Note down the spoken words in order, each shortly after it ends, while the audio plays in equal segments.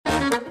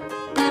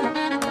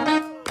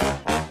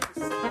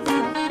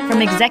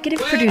From executive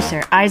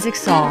producer Isaac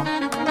Saul,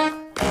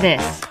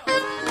 this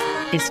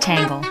is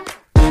Tangle.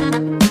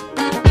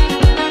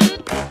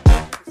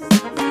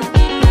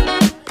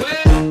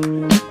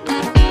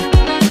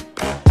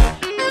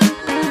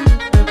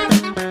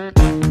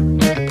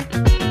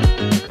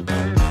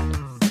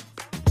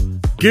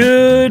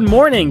 Good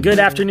morning, good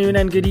afternoon,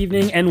 and good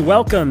evening, and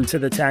welcome to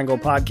the Tangle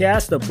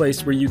Podcast, the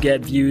place where you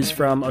get views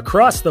from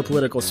across the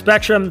political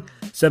spectrum,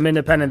 some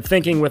independent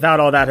thinking without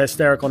all that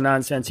hysterical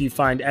nonsense you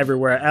find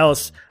everywhere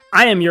else.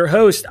 I am your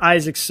host,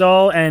 Isaac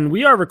Saul, and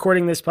we are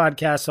recording this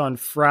podcast on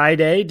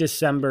Friday,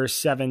 December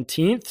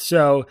 17th.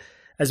 So,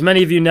 as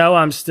many of you know,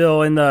 I'm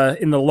still in the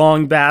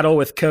long battle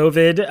with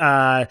COVID.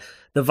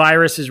 The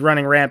virus is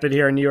running rampant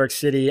here in New York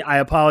City. I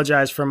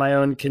apologize for my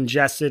own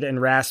congested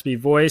and raspy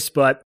voice,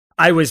 but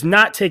I was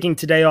not taking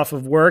today off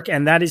of work,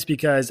 and that is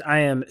because I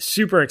am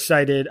super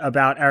excited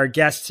about our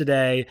guest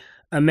today,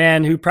 a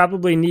man who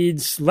probably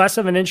needs less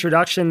of an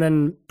introduction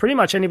than pretty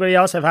much anybody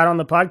else I've had on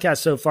the podcast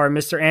so far,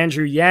 Mr.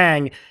 Andrew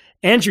Yang.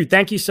 Andrew,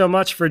 thank you so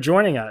much for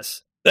joining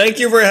us. Thank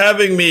you for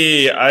having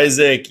me,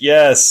 Isaac.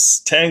 Yes,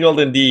 tangled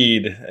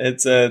indeed.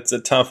 It's a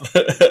tough.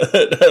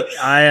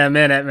 I am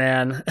in it,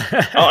 man.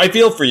 Oh, I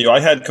feel for you.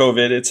 I had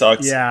COVID. It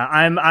sucks. Yeah,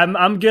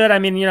 I'm good. I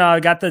mean, I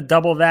got the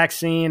double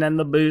vaccine and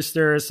the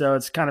booster, so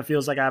it's kind of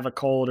feels like I have a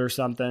cold or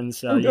something.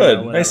 So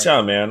good. Nice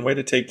job, man. Way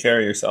to take care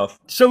of yourself.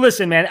 So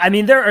listen, man. I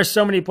mean, there are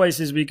so many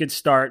places we could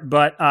start,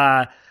 but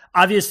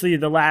obviously,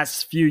 the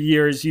last few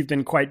years, you've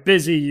been quite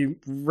busy. You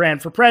ran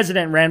for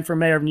president, ran for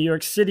mayor of New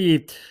York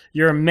City.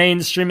 You're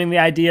mainstreaming the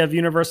idea of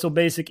universal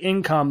basic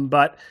income.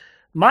 But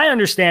my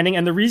understanding,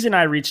 and the reason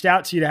I reached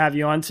out to you to have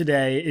you on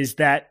today, is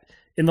that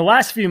in the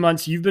last few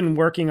months, you've been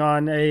working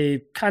on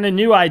a kind of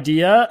new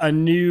idea, a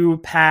new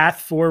path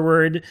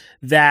forward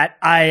that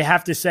I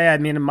have to say, I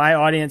mean, my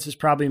audience is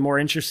probably more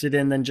interested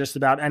in than just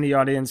about any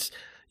audience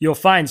you'll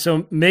find.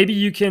 So maybe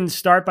you can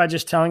start by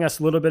just telling us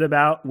a little bit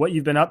about what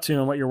you've been up to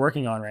and what you're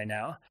working on right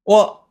now.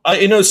 Well,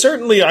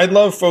 certainly I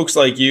love folks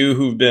like you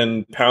who've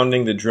been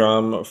pounding the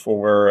drum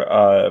for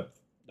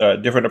a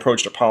different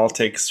approach to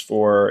politics,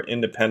 for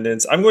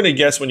independence. I'm going to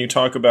guess when you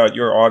talk about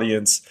your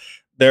audience,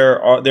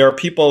 there are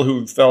people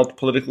who felt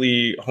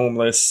politically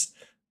homeless.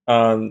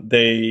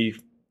 They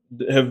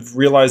have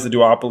realized the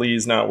duopoly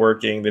is not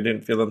working. They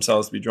didn't feel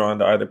themselves to be drawn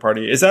to either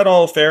party. Is that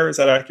all fair? Is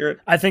that accurate?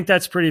 I think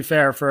that's pretty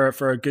fair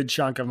for a good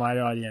chunk of my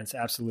audience.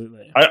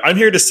 Absolutely. I'm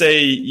here to say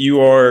you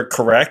are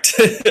correct.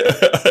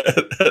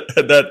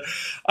 That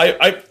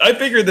I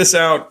figured this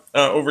out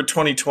over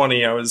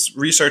 2020. I was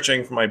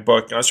researching for my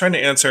book, and I was trying to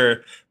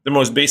answer the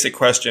most basic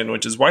question,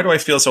 which is, why do I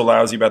feel so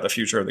lousy about the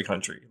future of the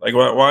country? Like,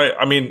 why?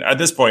 I mean, at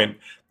this point,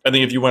 I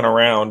think if you went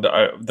around,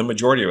 the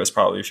majority of us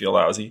probably feel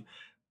lousy.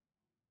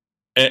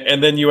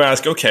 And then you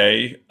ask,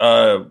 okay,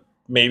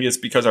 maybe it's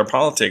because our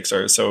politics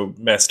are so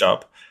messed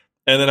up.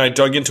 And then I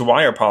dug into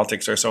why our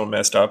politics are so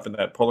messed up, and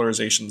that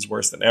polarization is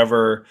worse than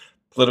ever.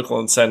 Political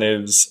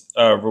incentives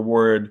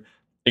reward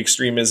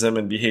extremism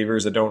and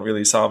behaviors that don't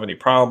really solve any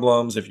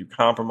problems. If you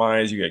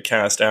compromise, you get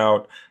cast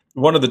out.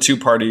 One of the two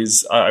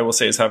parties, I will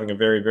say, is having a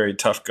very, very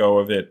tough go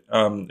of it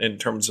in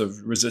terms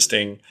of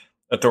resisting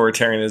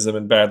authoritarianism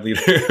and bad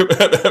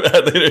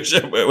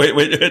leadership,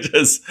 which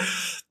is,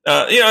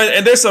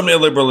 and there's some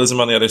illiberalism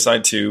on the other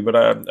side too, but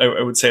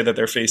I would say that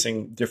they're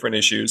facing different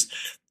issues.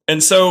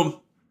 And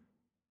so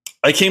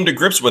I came to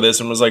grips with this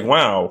and was like,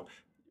 wow,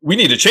 we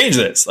need to change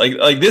this.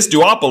 Like this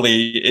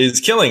duopoly is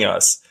killing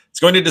us.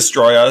 It's going to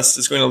destroy us.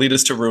 It's going to lead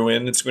us to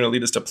ruin. It's going to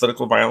lead us to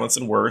political violence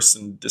and worse,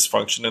 and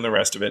dysfunction and the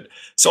rest of it.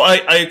 So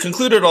I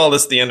concluded all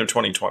this at the end of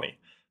 2020.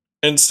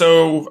 And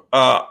so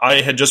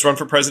I had just run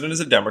for president as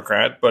a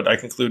Democrat, but I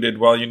concluded,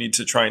 well, you need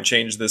to try and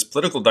change this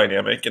political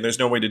dynamic, and there's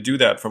no way to do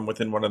that from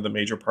within one of the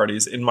major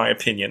parties, in my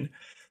opinion.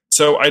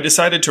 So I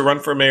decided to run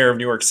for mayor of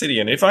New York City,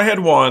 and if I had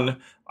won,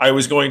 I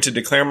was going to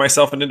declare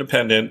myself an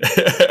independent of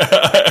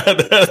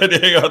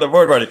the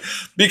board party,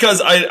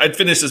 because I'd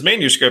finished this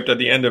manuscript at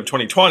the end of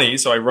 2020,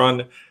 so I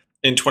run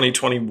in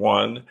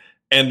 2021.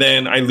 And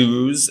then I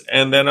lose.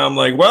 And then I'm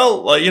like,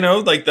 well,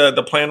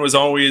 the plan was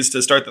always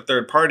to start the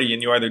third party.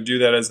 And you either do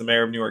that as the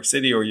mayor of New York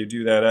City, or you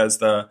do that as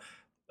the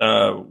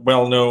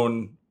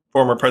well-known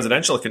former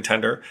presidential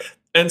contender.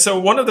 And so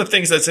one of the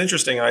things that's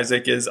interesting,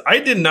 Isaac, is I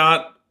did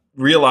not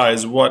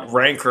realize what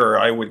rancor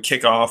I would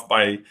kick off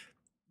by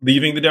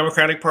leaving the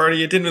Democratic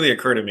Party. It didn't really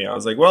occur to me. I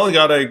was like, well, you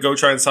got to go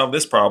try and solve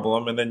this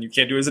problem. And then you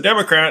can't do it as a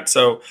Democrat.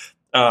 So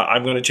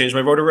I'm going to change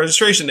my voter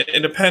registration to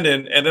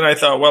independent. And then I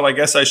thought, well, I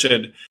guess I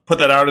should put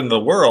that out in the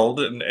world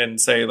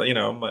and say,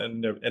 I'm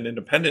an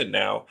independent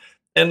now.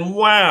 And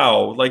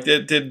wow,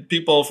 did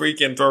people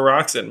freaking throw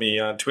rocks at me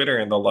on Twitter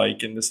and the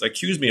like, and just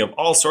accuse me of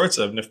all sorts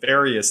of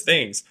nefarious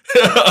things.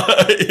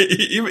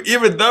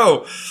 Even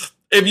though,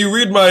 if you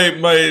read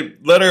my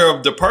letter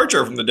of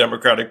departure from the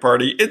Democratic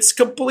Party, it's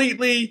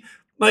completely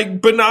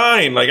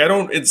benign. I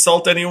don't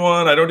insult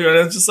anyone. I don't do it.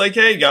 It's just like,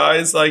 hey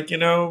guys, I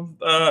think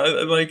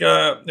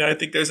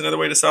there's another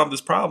way to solve this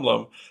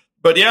problem.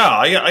 But yeah,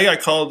 I got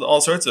called all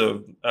sorts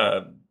of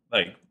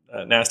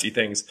nasty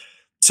things.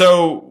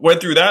 So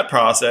went through that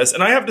process,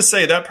 and I have to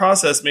say that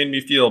process made me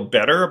feel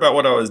better about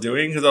what I was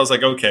doing, because I was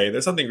like, okay,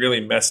 there's something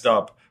really messed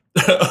up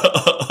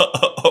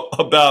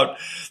about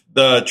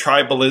the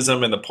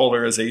tribalism and the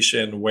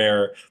polarization,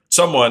 where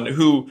someone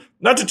who,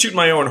 not to toot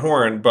my own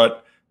horn,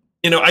 but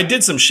I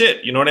did some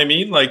shit. You know what I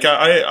mean? Like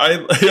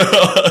I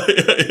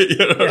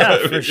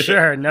yeah, for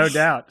sure, no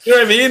doubt. You know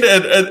what I mean?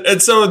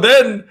 And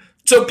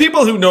so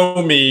people who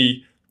know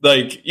me,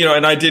 like,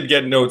 and I did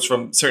get notes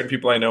from certain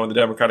people I know in the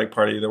Democratic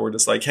Party that were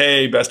just like,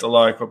 hey, best of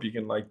luck. Hope you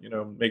can,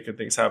 make good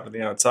things happen on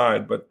the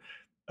outside. But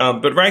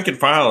rank and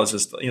file is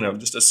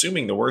just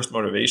assuming the worst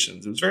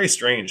motivations. It was very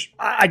strange.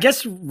 I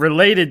guess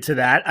related to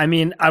that, I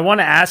mean, I want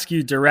to ask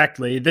you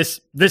directly, this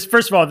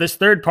first of all, this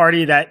third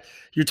party that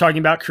you're talking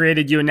about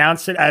created, you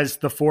announced it as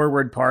the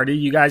Forward Party.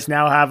 You guys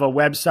now have a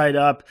website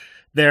up.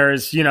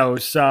 There's,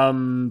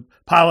 some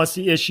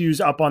policy issues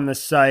up on the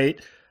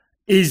site.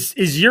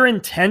 Is your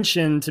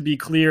intention, to be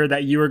clear,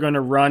 that you are going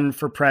to run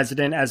for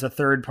president as a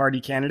third party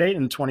candidate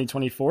in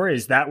 2024?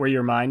 Is that where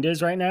your mind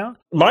is right now?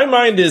 My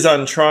mind is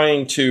on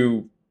trying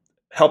to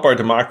help our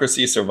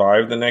democracy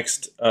survive the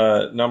next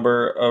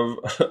number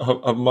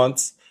of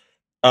months.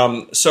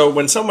 So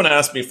when someone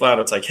asks me flat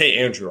out, it's like, hey,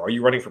 Andrew, are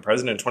you running for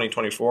president in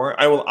 2024?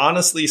 I will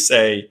honestly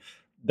say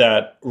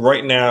that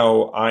right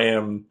now I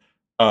am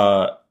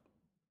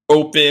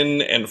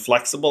open and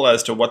flexible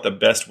as to what the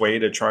best way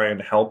to try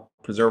and help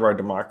preserve our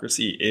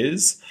democracy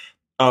is.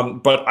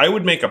 But I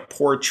would make a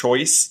poor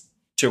choice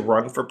to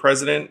run for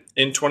president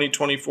in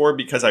 2024,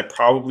 because I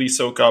probably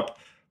soak up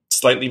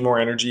slightly more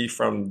energy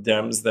from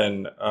Dems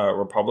than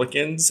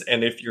Republicans.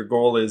 And if your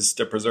goal is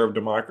to preserve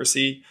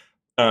democracy,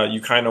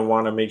 you kind of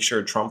want to make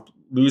sure Trump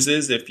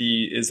loses if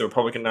he is the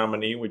Republican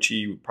nominee, which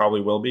he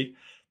probably will be.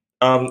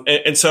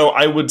 And so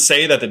I would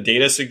say that the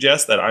data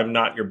suggests that I'm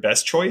not your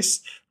best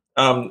choice.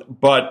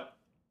 But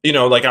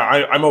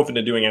I'm open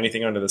to doing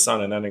anything under the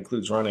sun, and that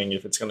includes running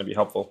if it's going to be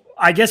helpful.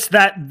 I guess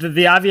that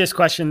the obvious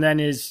question then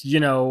is,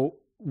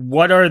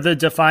 what are the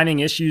defining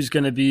issues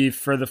going to be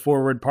for the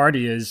Forward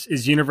Party?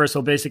 Is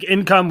universal basic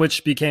income,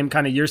 which became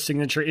kind of your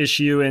signature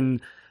issue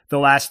in the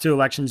last two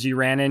elections you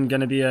ran in,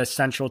 going to be a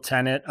central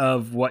tenet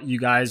of what you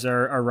guys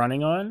are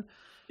running on?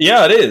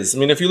 Yeah, it is. I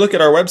mean, if you look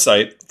at our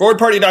website,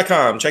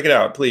 forwardparty.com, check it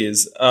out,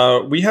 please.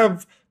 We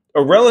have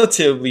a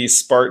relatively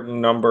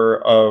Spartan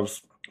number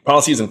of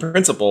policies and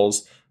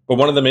principles, but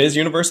one of them is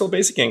universal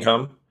basic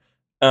income.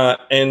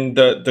 And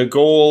the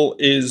goal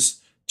is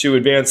to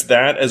advance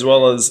that, as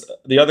well as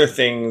the other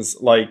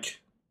things like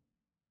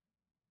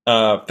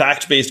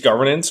fact-based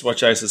governance,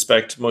 which I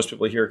suspect most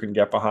people here can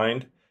get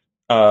behind.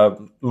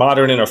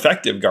 Modern and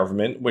effective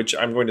government, which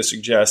I'm going to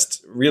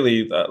suggest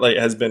really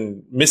has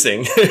been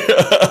missing.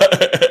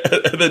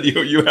 And then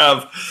you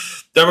have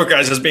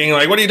Democrats just being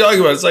like, what are you talking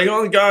about? It's like,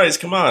 oh, guys,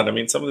 come on. I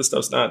mean, some of this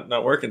stuff's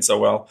not working so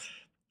well.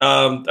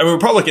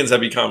 Republicans have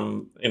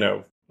become,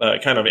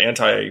 kind of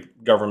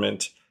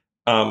anti-government.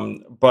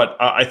 But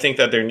I think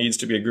that there needs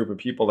to be a group of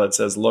people that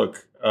says,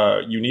 look,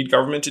 you need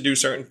government to do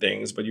certain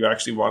things, but you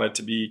actually want it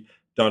to be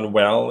done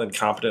well and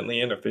competently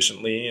and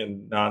efficiently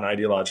and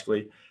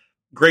non-ideologically.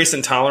 Grace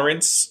and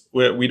tolerance.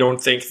 We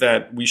don't think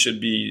that we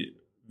should be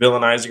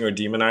villainizing or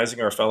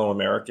demonizing our fellow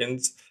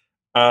Americans.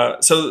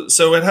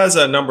 So it has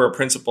a number of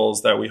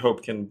principles that we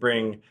hope can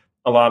bring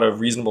a lot of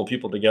reasonable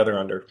people together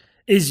under.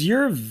 Is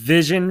your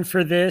vision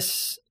for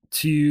this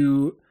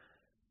to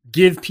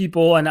give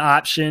people an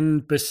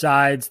option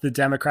besides the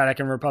Democratic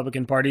and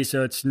Republican Party,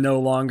 so it's no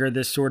longer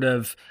this sort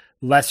of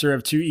lesser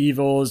of two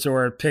evils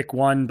or pick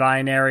one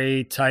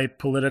binary type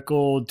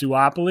political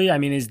duopoly? I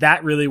mean, is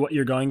that really what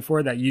you're going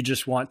for, that you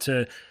just want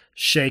to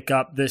shake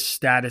up this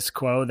status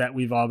quo that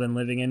we've all been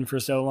living in for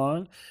so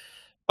long?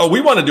 Oh, we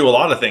want to do a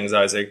lot of things,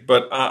 Isaac,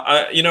 but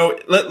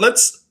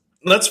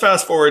let's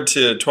fast forward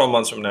to 12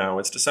 months from now.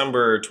 It's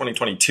December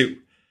 2022.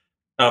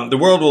 The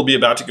world will be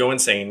about to go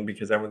insane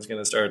because everyone's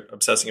going to start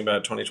obsessing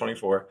about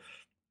 2024.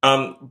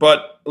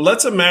 But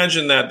let's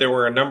imagine that there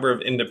were a number of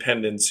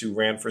independents who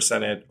ran for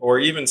Senate, or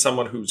even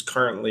someone who's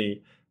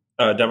currently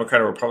a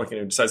Democrat or Republican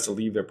who decides to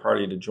leave their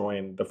party to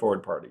join the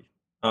Forward Party.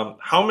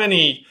 How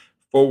many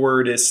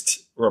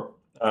forwardist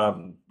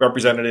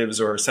representatives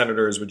or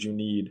senators would you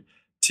need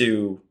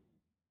to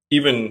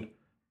even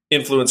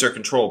influence or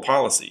control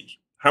policy?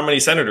 How many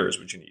senators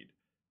would you need?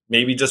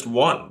 Maybe just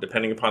one,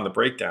 depending upon the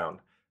breakdown.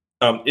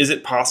 Is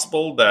it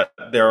possible that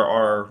there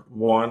are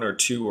one or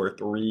two or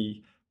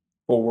three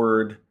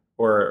forward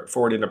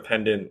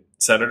independent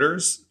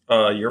senators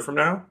a year from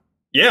now?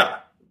 Yeah,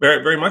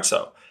 very, very much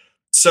so.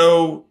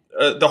 So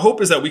the hope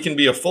is that we can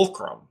be a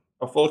fulcrum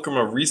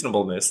of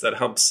reasonableness that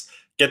helps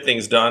get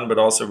things done, but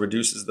also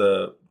reduces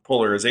the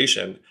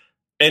polarization.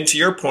 And to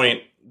your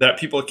point, that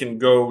people can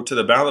go to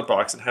the ballot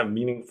box and have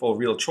meaningful,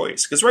 real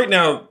choice. Because right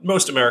now,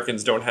 most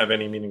Americans don't have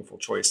any meaningful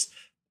choice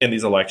in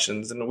these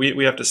elections. And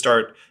we have to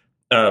start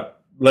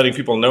letting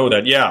people know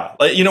that,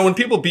 when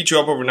people beat you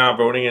up over not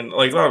voting, and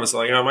like a lot of us are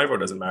like, oh, my vote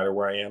doesn't matter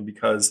where I am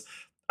because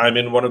I'm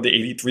in one of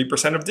the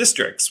 83% of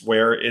districts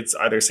where it's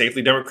either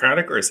safely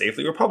Democratic or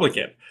safely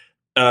Republican.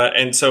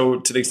 And so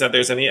to the extent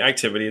there's any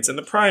activity, it's in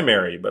the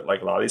primary, but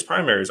like a lot of these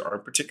primaries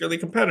aren't particularly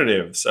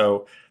competitive.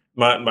 So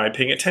my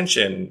paying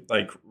attention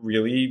like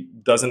really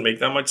doesn't make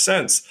that much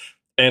sense.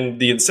 And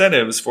the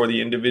incentives for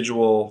the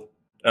individual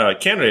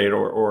candidate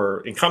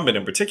or incumbent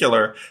in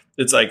particular,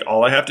 it's like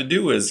all I have to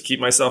do is keep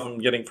myself from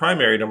getting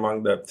primaried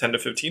among the 10 to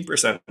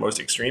 15% most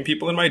extreme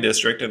people in my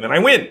district, and then I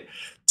win.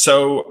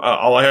 So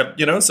all I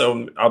have,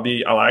 so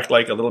I'll act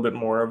like a little bit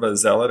more of a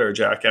zealot or a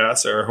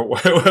jackass or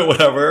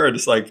whatever, or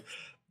just like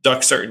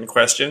duck certain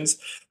questions.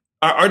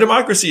 Our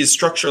democracy is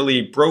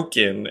structurally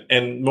broken,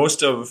 and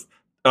most of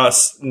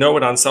us know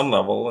it on some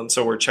level, and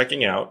so we're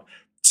checking out.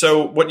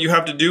 So what you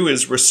have to do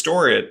is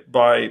restore it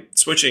by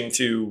switching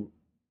to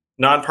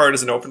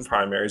nonpartisan open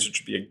primaries,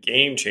 which would be a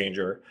game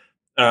changer,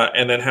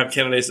 and then have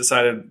candidates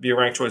decided via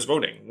ranked choice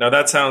voting. Now,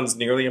 that sounds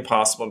nearly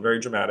impossible and very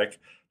dramatic,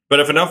 but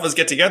if enough of us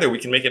get together, we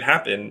can make it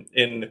happen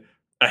in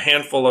a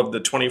handful of the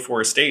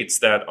 24 states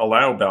that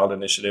allow ballot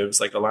initiatives,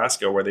 like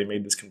Alaska, where they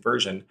made this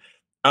conversion.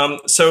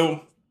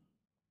 So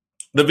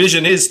the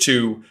vision is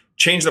to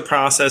change the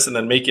process and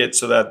then make it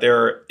so that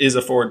there is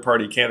a forward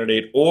party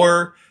candidate,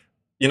 or,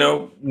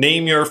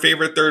 name your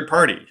favorite third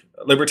party,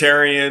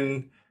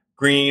 libertarian,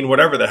 green,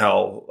 whatever the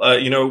hell.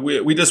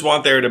 We just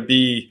want there to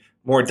be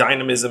more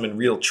dynamism and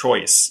real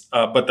choice.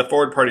 But the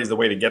forward party is the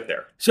way to get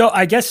there. So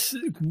I guess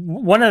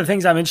one of the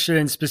things I'm interested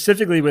in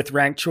specifically with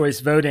ranked choice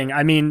voting,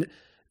 I mean,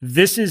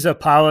 this is a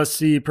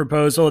policy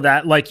proposal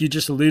that, like you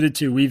just alluded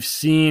to, we've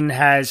seen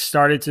has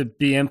started to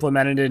be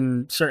implemented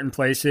in certain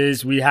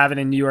places. We have it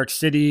in New York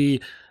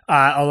City.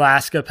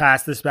 Alaska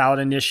passed this ballot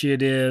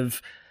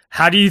initiative.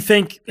 How do you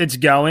think it's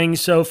going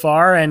so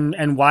far,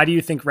 and why do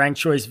you think ranked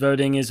choice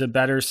voting is a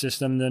better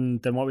system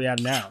than what we have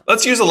now?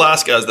 Let's use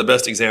Alaska as the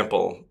best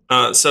example.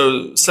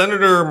 So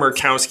Senator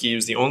Murkowski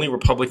is the only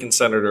Republican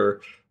senator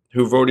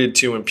who voted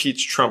to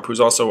impeach Trump, who's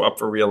also up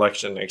for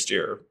re-election next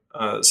year.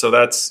 So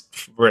that's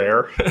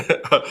rare.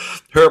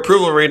 Her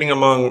approval rating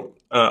among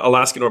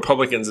Alaskan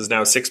Republicans is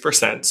now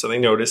 6%, so they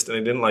noticed and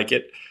they didn't like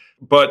it.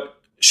 But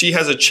she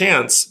has a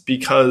chance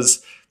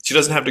because she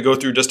doesn't have to go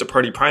through just a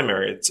party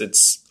primary.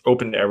 It's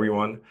open to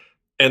everyone.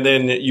 And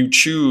then you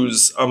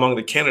choose among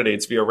the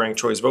candidates via ranked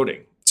choice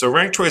voting. So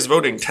ranked choice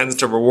voting tends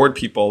to reward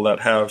people that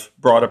have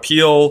broad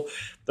appeal,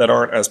 that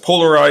aren't as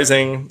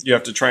polarizing. You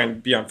have to try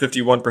and be on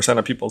 51%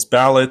 of people's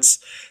ballots.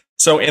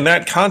 So in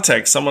that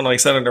context, someone like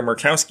Senator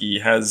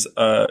Murkowski has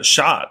a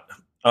shot,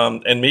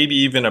 and maybe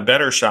even a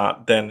better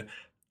shot than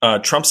a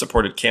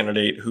Trump-supported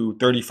candidate who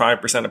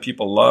 35% of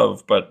people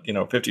love, but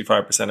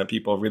 55% of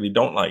people really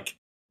don't like.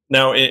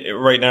 Now,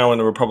 right now in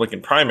the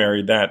Republican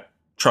primary, that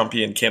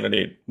Trumpian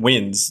candidate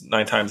wins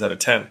 9 times out of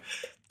 10.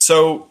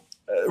 So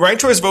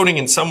ranked choice voting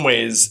in some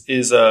ways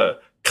is a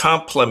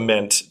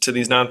complement to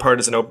these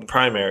nonpartisan open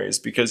primaries,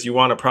 because you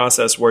want a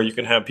process where you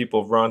can have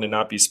people run and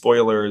not be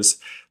spoilers,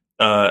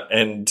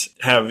 and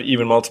have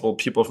even multiple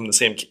people from the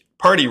same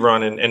party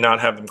run and not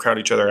have them crowd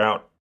each other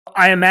out.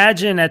 I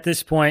imagine at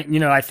this point,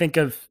 I think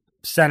of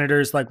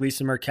senators like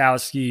Lisa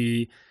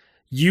Murkowski.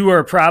 You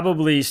are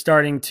probably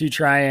starting to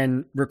try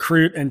and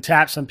recruit and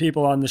tap some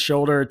people on the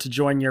shoulder to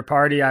join your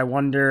party. I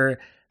wonder,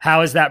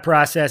 how is that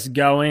process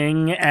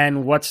going,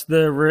 and what's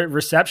the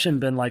reception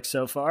been like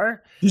so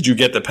far? Did you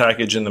get the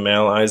package in the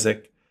mail,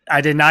 Isaac?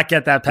 I did not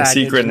get that package.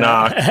 The secret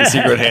knock, the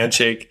secret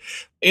handshake.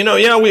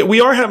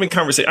 We are having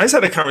conversation. I just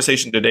had a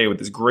conversation today with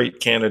this great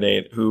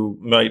candidate who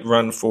might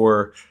run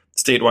for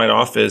statewide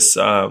office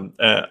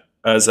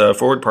as a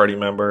forward party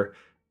member.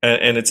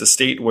 And it's a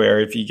state where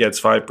if he gets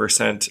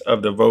 5%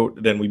 of the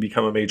vote, then we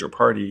become a major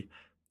party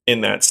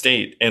in that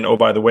state. And oh,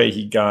 by the way,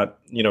 he got,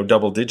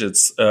 double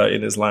digits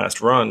in his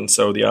last run.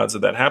 So the odds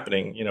of that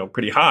happening,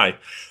 pretty high.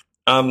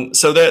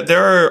 So that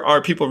there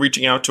are people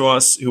reaching out to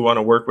us who want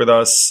to work with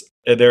us.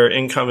 There are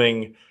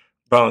incoming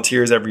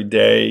volunteers every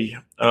day.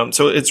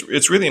 So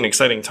it's really an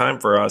exciting time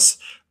for us,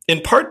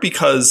 in part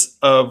because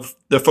of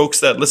the folks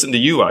that listen to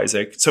you,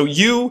 Isaac. So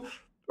you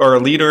are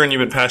a leader and you've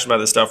been passionate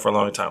about this stuff for a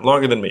long time,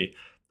 longer than me.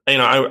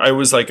 I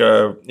was like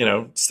a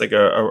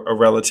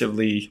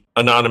relatively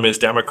anonymous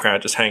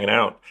Democrat just hanging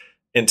out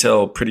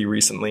until pretty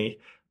recently.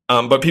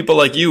 But people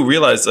like you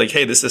realized, like,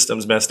 hey, this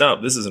system's messed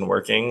up. This isn't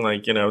working.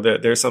 Like,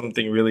 there's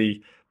something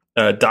really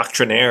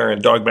doctrinaire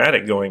and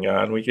dogmatic going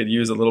on. We could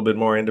use a little bit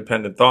more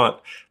independent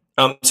thought.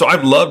 So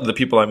I've loved the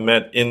people I've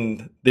met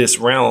in this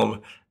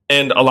realm.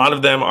 And a lot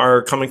of them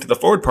are coming to the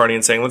Forward Party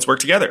and saying, let's work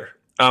together.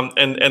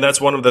 And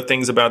that's one of the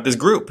things about this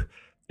group,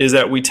 is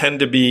that we tend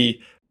to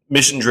be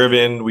mission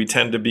driven. We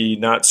tend to be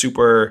not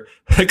super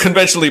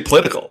conventionally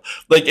political.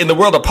 Like in the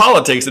world of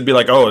politics, it'd be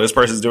like, oh, this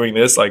person's doing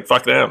this, like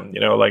fuck them,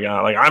 like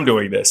I'm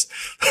doing this.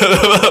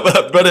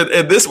 But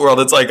in this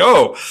world, it's like,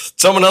 oh,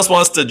 someone else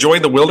wants to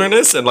join the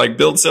wilderness and like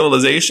build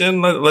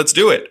civilization. Let's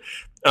do it.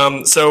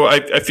 So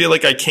I feel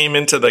like I came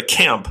into the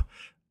camp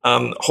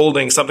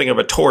holding something of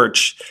a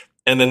torch,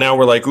 and then now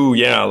we're like, ooh,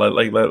 yeah,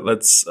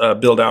 let's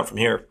build out from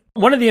here.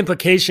 One of the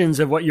implications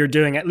of what you're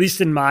doing, at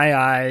least in my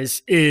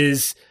eyes,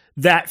 is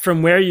that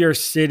from where you're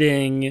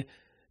sitting,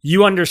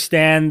 you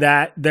understand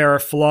that there are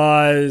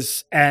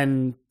flaws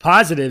and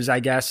positives, I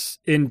guess,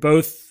 in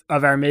both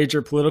of our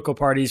major political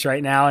parties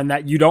right now, and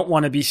that you don't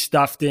want to be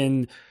stuffed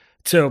in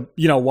to,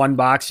 one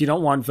box. You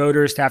don't want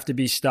voters to have to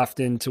be stuffed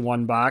into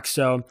one box.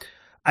 So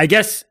I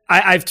guess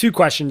I have two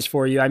questions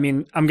for you. I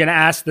mean, I'm going to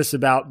ask this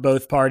about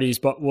both parties,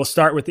 but we'll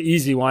start with the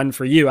easy one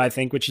for you, I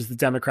think, which is the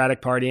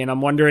Democratic Party. And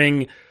I'm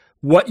wondering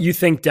what you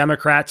think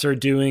Democrats are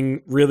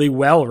doing really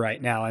well right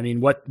now. I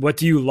mean, what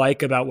do you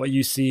like about what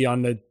you see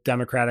on the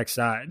Democratic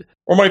side?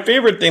 Well, my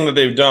favorite thing that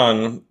they've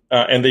done,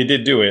 and they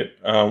did do it,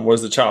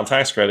 was the child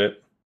tax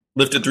credit.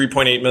 Lifted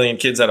 3.8 million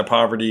kids out of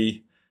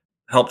poverty,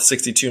 helped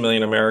 62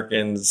 million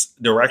Americans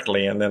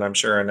directly, and then I'm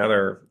sure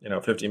another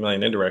 50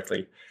 million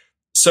indirectly.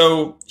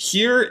 So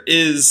here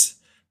is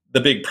the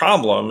big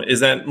problem, is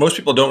that most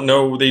people don't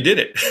know they did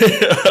it.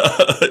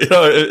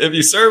 If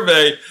you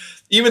survey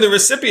even the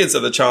recipients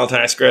of the child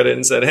tax credit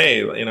and said,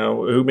 hey,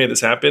 who made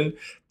this happen?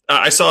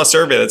 I saw a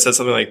survey that said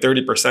something like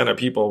 30% of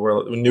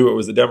people knew it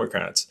was the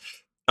Democrats.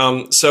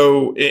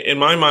 So in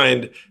my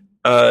mind,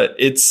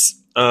 it's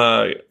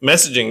a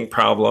messaging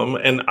problem.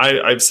 And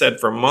I've said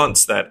for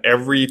months that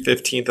every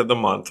 15th of the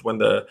month when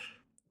the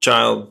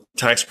child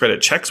tax credit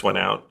checks went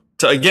out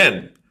to,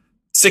 again,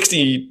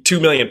 62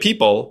 million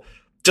people,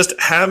 just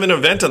have an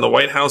event on the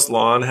White House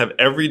lawn, have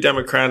every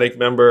Democratic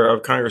member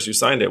of Congress who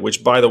signed it,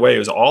 which, by the way,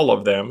 is all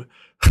of them,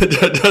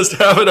 just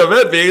have an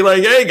event being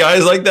like, hey,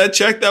 guys, like that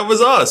check, that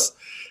was us.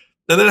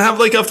 And then have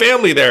like a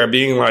family there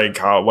being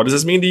like, oh, what does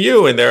this mean to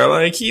you? And they're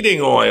like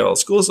heating oil,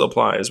 school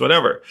supplies,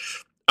 whatever.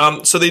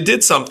 So they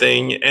did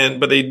something,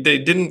 but they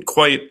didn't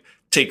quite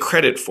take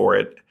credit for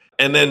it.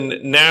 And then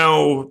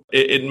now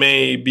it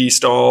may be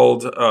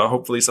stalled.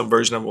 Hopefully some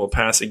version of it will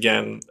pass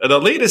again. The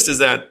latest is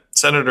that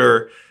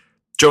Senator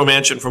Joe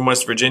Manchin from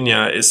West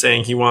Virginia is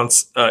saying he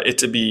wants it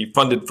to be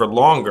funded for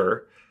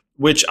longer,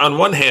 which on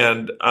one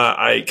hand,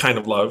 I kind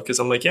of love because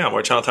I'm like, yeah,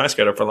 more child tax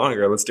credit for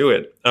longer. Let's do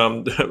it.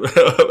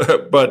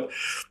 But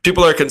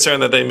people are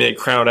concerned that they may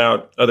crowd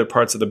out other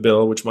parts of the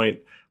bill, which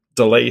might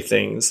delay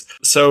things.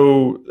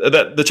 So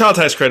that the child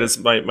tax credit is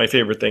my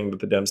favorite thing that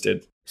the Dems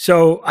did.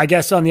 So I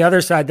guess on the other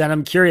side, then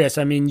I'm curious.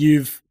 I mean,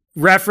 you've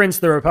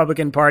referenced the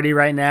Republican Party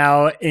right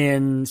now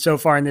so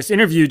far in this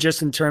interview,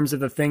 just in terms of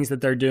the things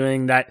that they're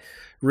doing that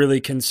really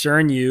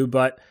concern you.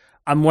 But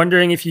I'm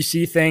wondering if you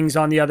see things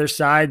on the other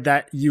side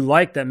that you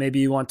like, that maybe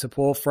you want to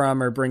pull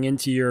from or bring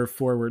into your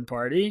forward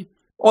party.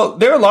 Well,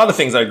 there are a lot of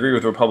things I agree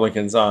with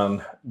Republicans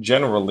on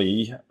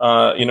generally.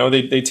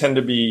 They tend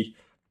to be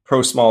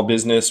pro small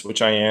business,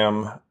 which I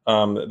am.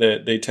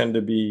 They tend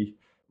to be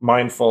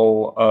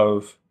mindful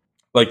of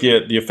like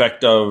the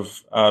effect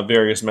of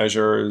various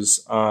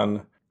measures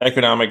on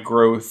economic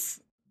growth.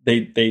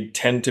 They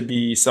tend to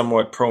be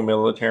somewhat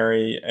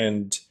pro-military,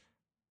 and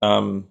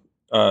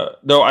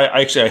though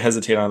I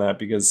hesitate on that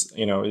because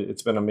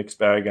it's been a mixed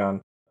bag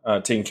on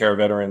taking care of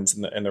veterans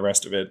and the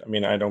rest of it. I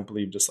mean, I don't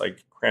believe just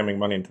like cramming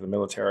money into the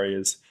military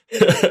is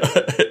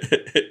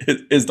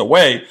is the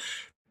way.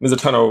 There's a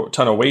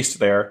ton of waste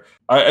there.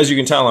 As you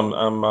can tell,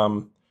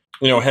 I'm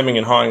hemming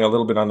and hawing a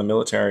little bit on the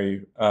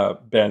military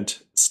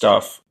bent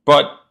stuff,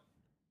 but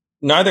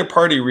neither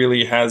party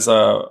really has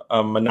a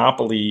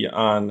monopoly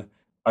on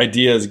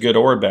ideas, good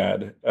or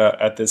bad,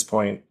 at this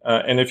point.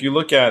 And if you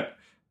look at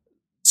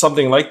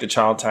something like the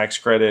child tax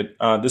credit,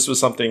 this was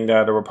something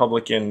that a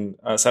Republican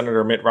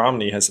Senator Mitt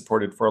Romney has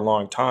supported for a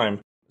long time.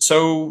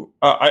 So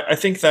I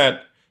think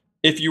that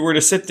if you were to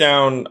sit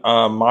down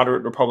a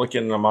moderate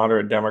Republican and a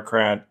moderate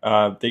Democrat,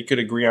 they could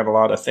agree on a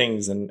lot of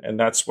things. And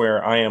that's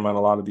where I am on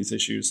a lot of these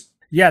issues.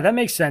 Yeah, that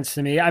makes sense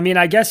to me. I mean,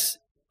 I guess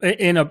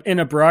in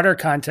a broader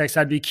context,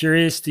 I'd be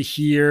curious to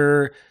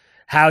hear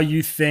how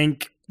you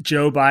think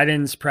Joe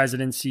Biden's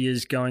presidency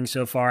is going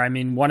so far. I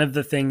mean, one of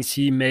the things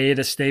he made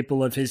a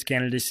staple of his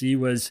candidacy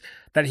was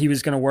that he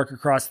was going to work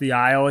across the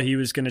aisle. He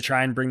was going to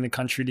try and bring the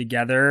country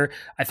together.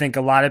 I think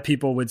a lot of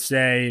people would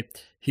say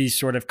he's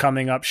sort of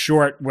coming up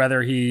short,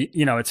 whether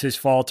it's his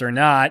fault or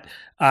not.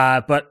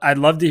 But I'd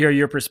love to hear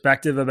your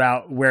perspective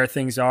about where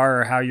things are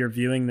or how you're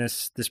viewing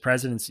this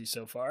presidency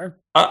so far.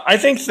 I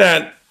think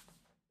that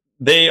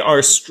they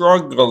are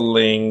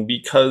struggling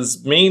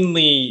because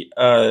mainly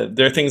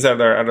there are things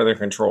that are out of their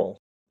control.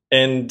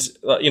 And,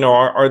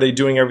 are they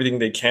doing everything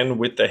they can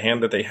with the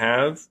hand that they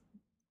have?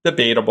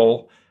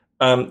 Debatable.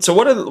 So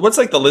what's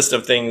like the list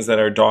of things that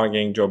are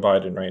dogging Joe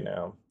Biden right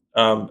now?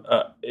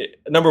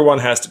 Number one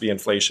has to be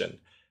inflation.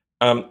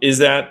 Is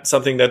that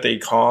something that they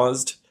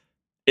caused?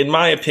 In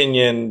my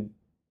opinion,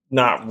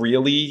 not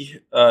really.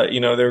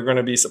 There are going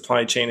to be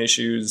supply chain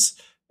issues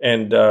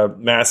and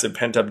massive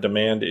pent-up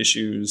demand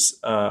issues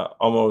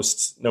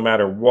almost no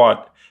matter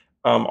what.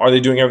 Are they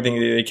doing everything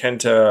they can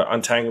to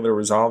untangle or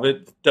resolve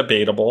it?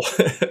 Debatable.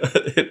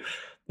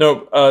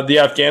 No, the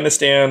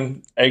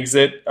Afghanistan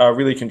exit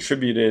really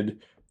contributed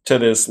to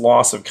this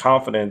loss of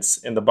confidence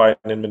in the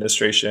Biden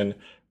administration.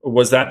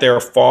 Was that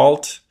their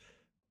fault?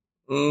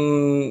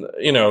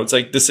 It's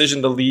like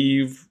decision to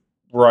leave,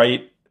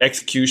 right?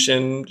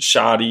 Execution,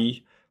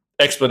 shoddy.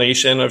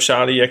 Explanation of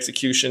shoddy,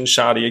 execution,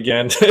 shoddy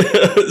again.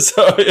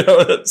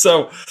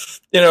 So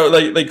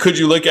like could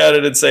you look at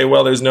it and say,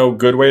 well, there's no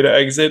good way to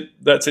exit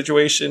that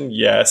situation?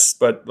 Yes,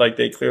 but like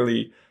they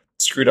clearly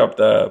screwed up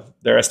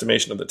their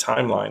estimation of the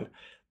timeline.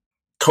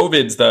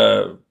 COVID's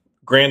the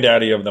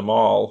granddaddy of them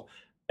all,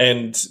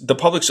 and the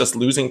public's just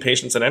losing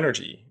patience and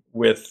energy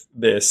with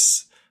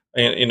this.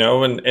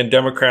 And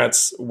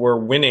Democrats were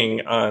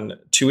winning on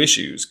two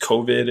issues,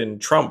 COVID and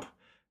Trump.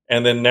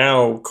 And then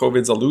now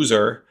COVID's a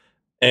loser,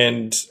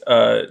 and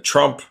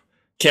Trump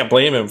can't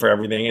blame him for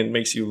everything. It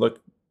makes you look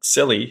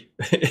silly,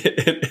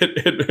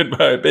 in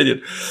my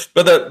opinion.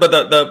 But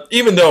the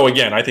even though,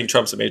 again, I think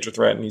Trump's a major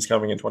threat and he's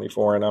coming in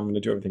 24, and I'm going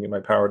to do everything in my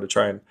power to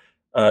try and,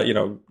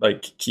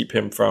 keep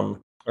him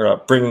from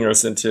bringing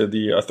us into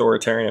the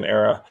authoritarian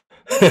era,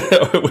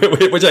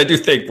 which I do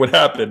think would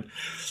happen.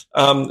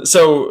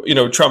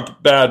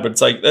 Trump bad, but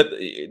it's like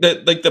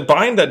that, like the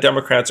bind that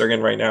Democrats are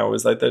in right now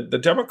is like the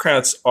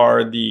Democrats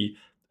are the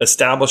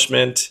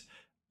establishment,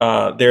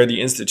 they're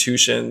the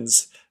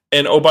institutions.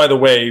 And oh, by the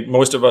way,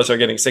 most of us are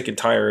getting sick and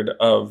tired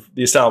of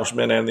the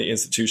establishment and the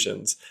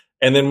institutions.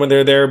 And then when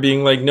they're there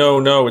being like,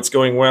 no, it's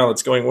going well,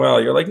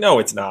 you're like, no,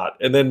 it's not.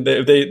 And then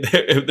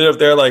if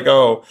they're like,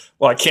 oh,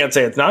 well, I can't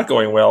say it's not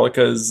going well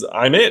because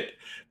I'm it.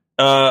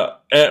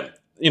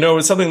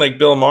 It's something like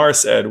Bill Maher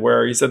said,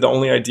 where he said the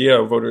only idea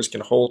voters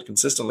can hold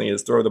consistently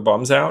is throw the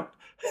bums out.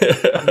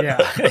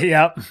 Yeah.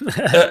 Yep.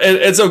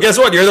 and so guess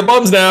what? You're the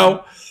bums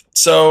now.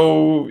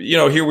 So,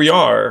 here we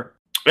are.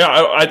 Yeah,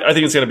 I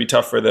think it's going to be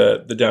tough for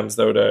the Dems,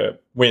 though, to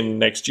win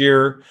next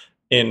year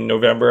in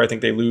November. I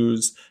think they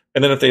lose.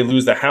 And then if they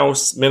lose the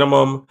House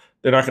minimum,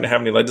 they're not going to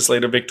have any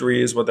legislative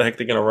victories. What the heck are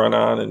they going to run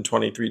on in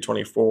 23,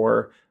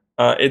 24?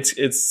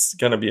 It's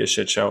going to be a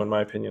shit show, in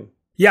my opinion.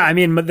 Yeah, I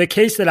mean, the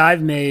case that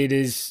I've made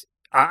is,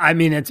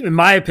 it's, in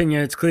my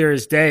opinion, it's clear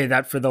as day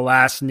that for the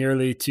last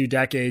nearly 2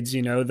 decades,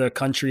 the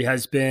country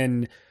has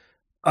been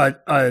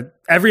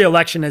every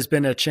election has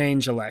been a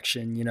change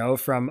election,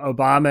 from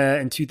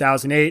Obama in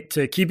 2008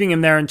 to keeping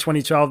him there in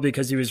 2012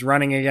 because he was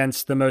running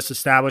against the most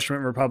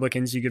establishment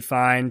Republicans you could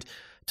find,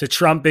 to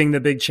Trump being the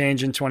big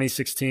change in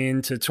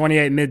 2016, to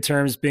 28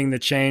 midterms being the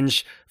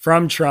change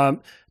from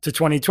Trump, to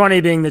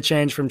 2020 being the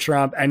change from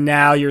Trump. And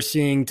now you're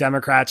seeing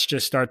Democrats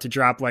just start to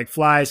drop like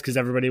flies because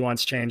everybody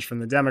wants change from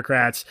the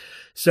Democrats.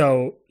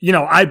 So,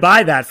 I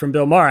buy that from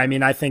Bill Maher. I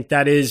mean, I think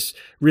that is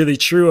really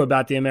true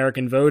about the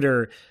American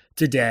voter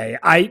today.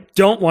 I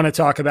don't want to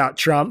talk about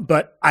Trump,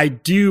 but I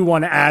do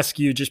want to ask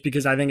you, just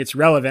because I think it's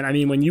relevant. I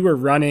mean, when you were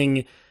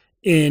running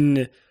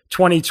in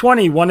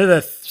 2020, one of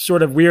the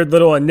sort of weird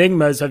little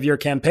enigmas of your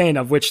campaign,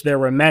 of which there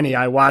were many,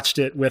 I watched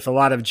it with a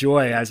lot of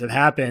joy as it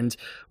happened,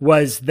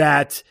 was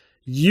that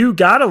you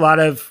got a lot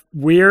of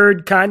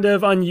weird, kind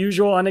of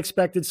unusual,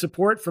 unexpected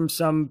support from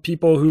some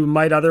people who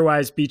might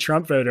otherwise be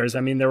Trump voters.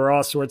 I mean, there were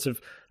all sorts of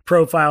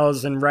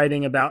profiles and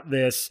writing about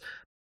this.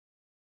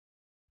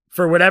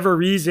 For whatever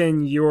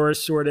reason, your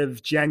sort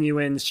of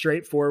genuine,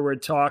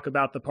 straightforward talk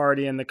about the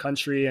party and the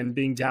country and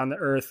being down to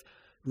earth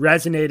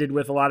resonated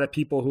with a lot of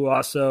people who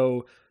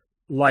also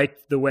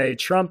liked the way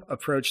Trump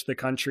approached the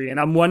country. And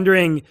I'm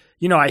wondering,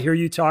 I hear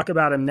you talk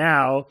about him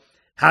now.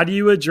 How do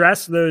you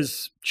address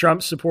those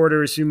Trump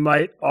supporters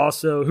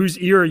whose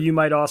ear you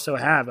might also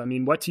have? I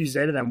mean, what do you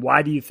say to them?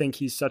 Why do you think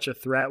he's such a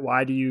threat?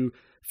 Why do you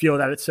feel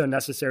that it's so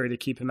necessary to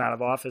keep him out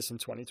of office in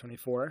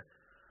 2024?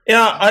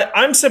 Yeah,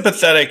 I'm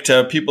sympathetic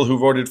to people who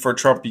voted for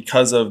Trump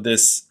because of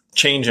this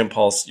change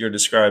impulse you're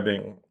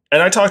describing.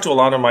 And I talked to a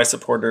lot of my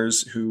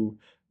supporters who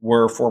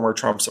were former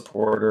Trump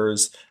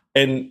supporters,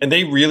 and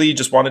they really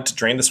just wanted to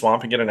drain the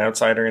swamp and get an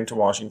outsider into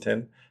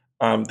Washington.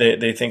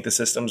 They think the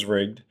system's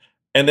rigged.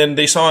 And then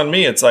they saw in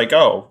me, it's like,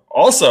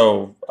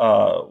 also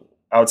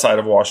outside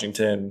of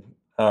Washington,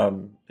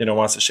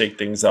 wants to shake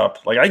things up.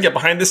 Like, I get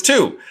behind this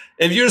too.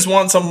 If you just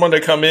want someone to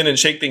come in and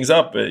shake things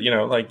up,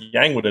 like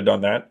Yang would have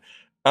done that.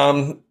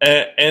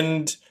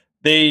 And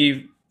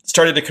they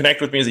started to connect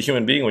with me as a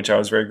human being, which I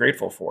was very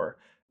grateful for.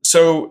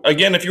 So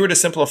again, if you were to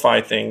simplify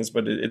things,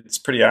 but it's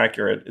pretty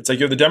accurate, it's like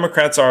the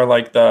Democrats are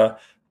like the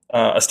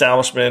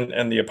establishment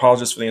and the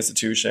apologists for the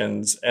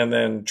institutions, and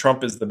then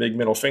Trump is the big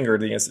middle finger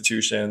to the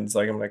institutions.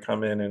 Like, I'm going to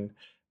come in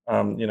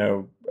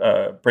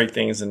and break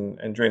things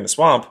and drain the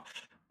swamp.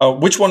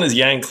 Which one is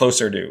Yang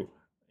closer to?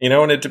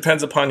 And it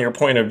depends upon your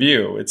point of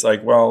view. It's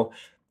like, well,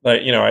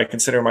 I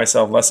consider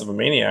myself less of a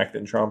maniac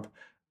than Trump.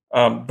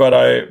 But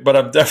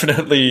I'm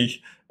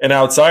definitely an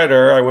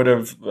outsider. I would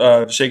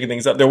have shaken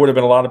things up. There would have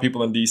been a lot of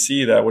people in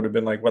DC that would have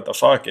been like, what the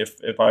fuck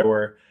if I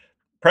were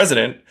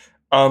president?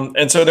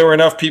 And so there were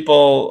enough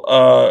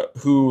people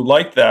who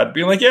liked that,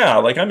 being like, yeah,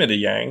 like I'm into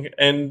Yang.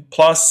 And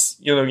plus,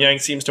 Yang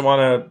seems to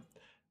want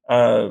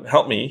to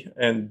help me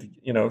and,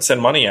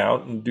 send money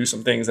out and do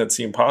some things that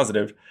seem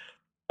positive.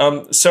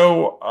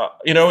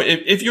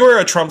 If you're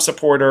a Trump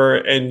supporter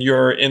and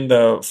you're in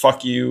the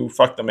fuck you,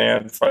 fuck the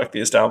man, fuck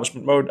the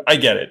establishment mode, I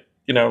get it.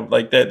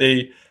 Like that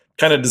they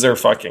kind of deserve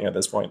fucking at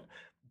this point.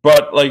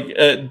 But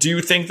do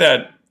you think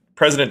that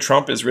President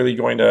Trump is really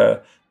going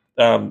to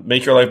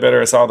make your life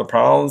better or solve the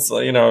problems?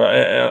 On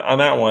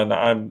that one,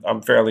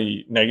 I'm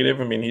fairly negative.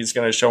 I mean, he's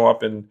going to show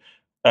up and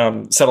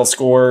settle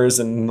scores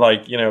and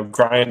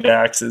grind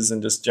axes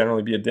and just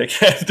generally be a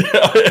dickhead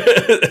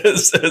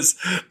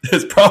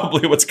is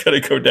probably what's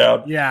going to go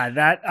down. Yeah,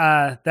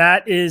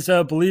 that is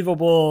a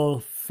believable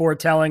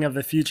foretelling of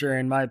the future,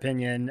 in my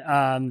opinion.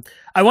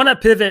 I want to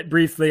pivot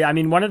briefly. I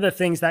mean, one of the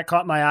things that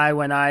caught my eye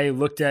when I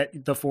looked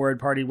at the Forward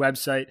Party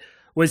website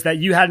was that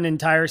you had an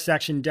entire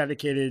section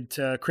dedicated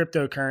to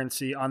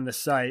cryptocurrency on the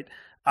site.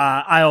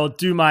 I'll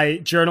do my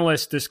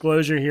journalist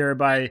disclosure here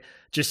by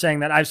just saying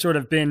that I've sort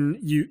of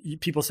been,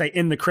 people say,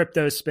 in the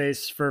crypto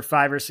space for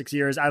 5 or 6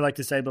 years. I like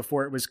to say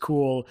before it was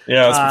cool.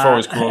 Yeah, that's before it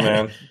was cool,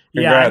 man.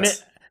 Congrats.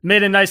 Yeah,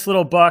 made a nice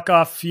little buck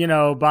off,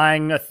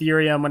 buying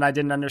Ethereum when I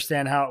didn't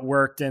understand how it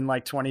worked in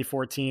like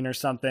 2014 or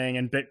something,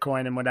 and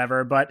Bitcoin and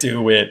whatever. But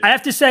do it. I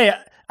have to say,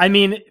 I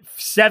mean,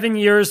 7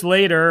 years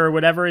later or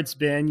whatever it's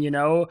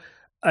been,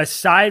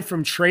 aside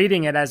from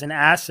trading it as an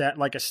asset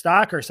like a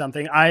stock or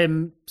something, I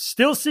am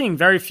still seeing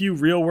very few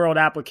real world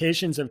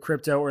applications of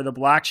crypto or the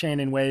blockchain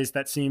in ways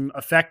that seem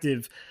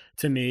effective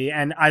to me.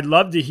 And I'd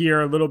love to hear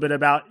a little bit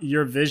about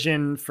your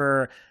vision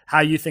for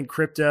how you think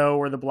crypto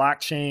or the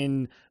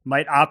blockchain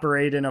might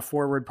operate in a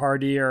Forward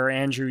Party or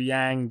Andrew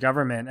Yang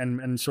government,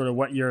 and sort of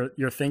what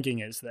your thinking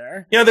is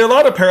there. Yeah, there are a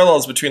lot of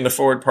parallels between the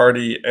Forward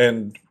Party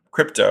and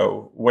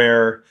crypto,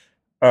 where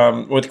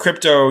with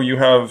crypto, you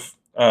have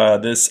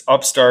this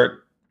upstart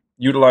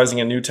utilizing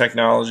a new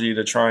technology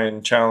to try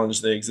and challenge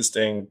the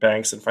existing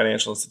banks and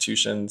financial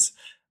institutions.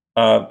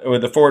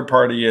 With the Forward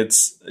Party,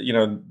 it's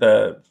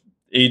the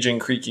aging,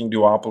 creaking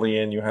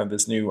duopoly, and you have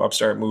this new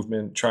upstart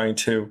movement trying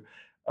to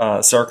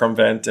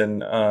circumvent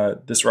and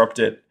disrupt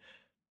it.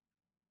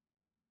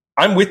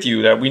 I'm with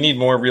you that we need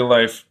more real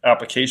life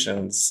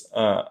applications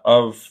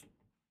of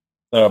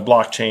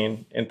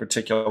blockchain in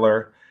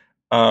particular.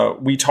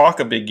 We talk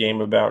a big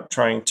game about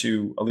trying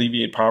to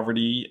alleviate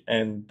poverty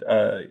and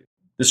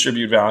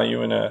distribute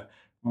value in a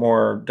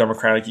more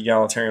democratic,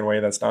 egalitarian way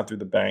that's not through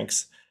the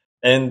banks.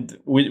 And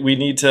we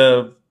need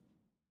to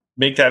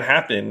make that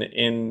happen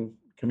in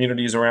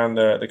communities around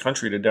the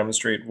country to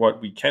demonstrate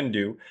what we can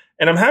do.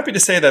 And I'm happy to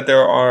say that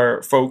there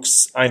are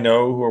folks I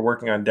know who are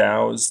working on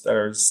DAOs that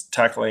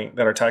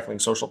are tackling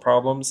social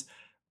problems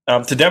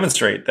to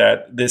demonstrate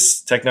that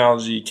this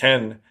technology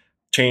can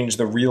change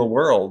the real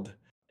world.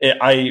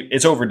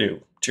 It's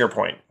overdue, to your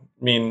point.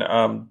 I mean,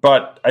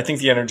 but I think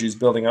the energy is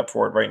building up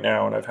for it right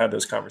now, and I've had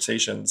those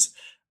conversations.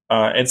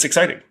 And it's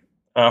exciting.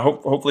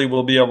 Hopefully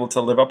we'll be able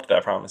to live up to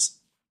that promise.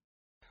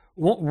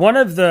 One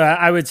of the,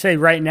 I would say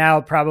right now,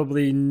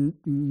 probably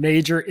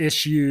major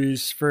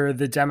issues for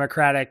the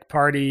Democratic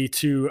Party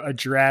to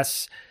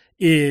address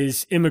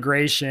is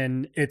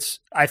immigration. It's,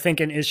 I think,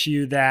 an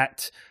issue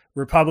that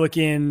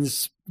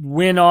Republicans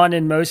win on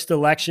in most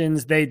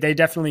elections. They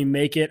definitely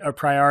make it a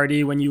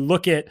priority. When you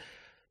look at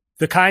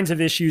the kinds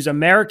of issues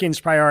Americans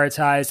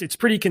prioritize, it's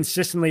pretty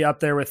consistently up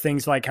there with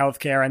things like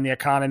healthcare and the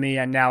economy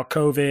and now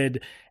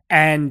COVID.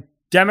 And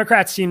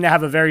Democrats seem to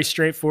have a very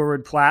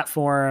straightforward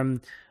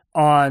platform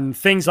on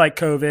things like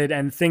COVID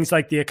and things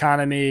like the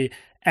economy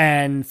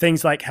and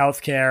things like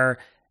healthcare.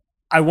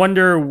 I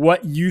wonder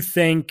what you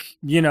think,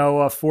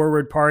 a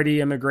Forward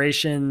Party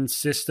immigration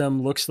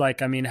system looks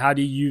like. I mean, how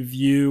do you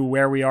view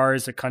where we are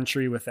as a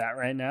country with that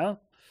right now?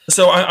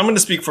 So I'm going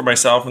to speak for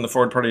myself, and the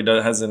Forward Party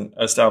hasn't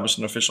established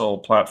an official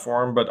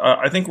platform, but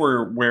I think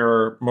we're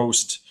where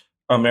most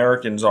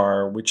Americans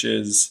are, which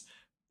is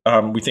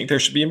we think there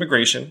should be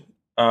immigration.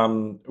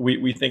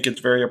 We think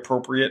it's very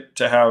appropriate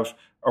to have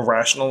a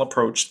rational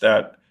approach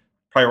that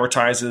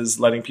prioritizes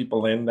letting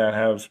people in that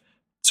have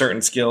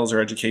certain skills or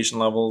education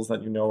levels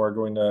that are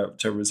going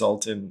to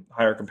result in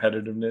higher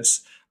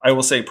competitiveness. I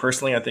will say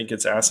personally, I think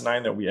it's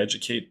asinine that we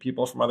educate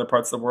people from other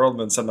parts of the world and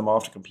then send them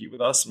off to compete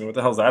with us. I mean, what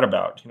the hell is that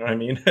about? You know what I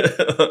mean?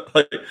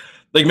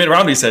 like Mitt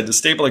Romney said, just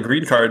staple a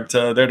green card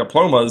to their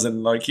diplomas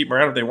and keep them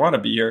around if they want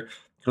to be here,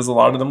 because a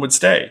lot of them would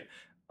stay.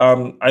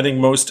 I think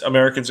most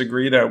Americans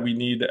agree that we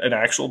need an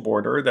actual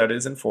border that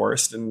is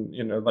enforced, and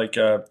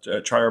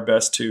try our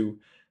best to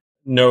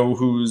know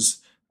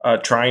who's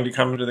trying to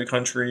come into the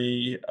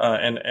country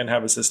and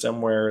have a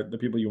system where the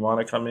people you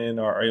want to come in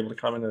are able to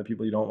come in, and the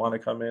people you don't want to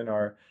come in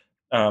are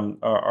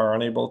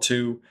unable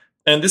to.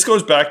 And this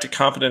goes back to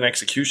competent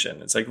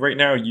execution. It's like right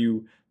now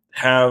you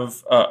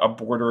have a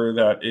border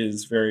that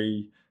is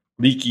very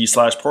leaky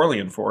 / poorly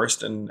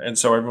enforced, and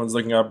so everyone's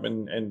looking up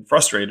and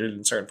frustrated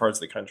in certain parts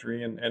of the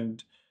country,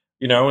 and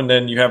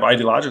then you have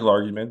ideological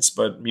arguments,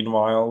 but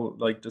meanwhile,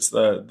 just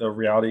the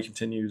reality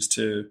continues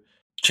to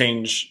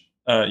change,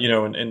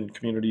 in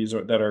communities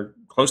that are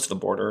close to the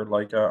border,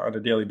 on a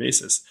daily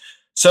basis.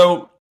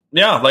 So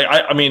yeah,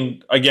 I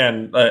mean,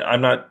 again,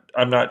 I'm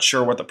not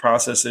sure what the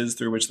process is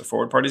through which the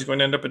Forward Party is going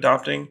to end up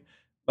adopting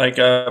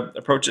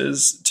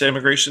approaches to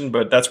immigration,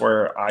 but that's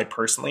where I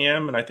personally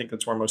am, and I think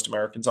that's where most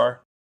Americans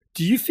are.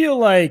 Do you feel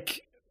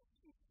like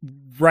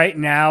right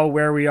now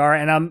where we are,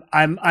 and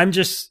I'm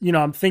just,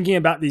 I'm thinking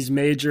about these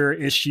major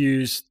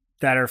issues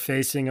that are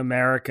facing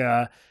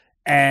America,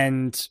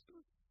 and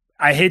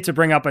I hate to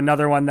bring up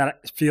another one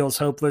that feels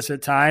hopeless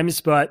at times,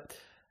 but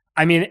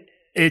I mean,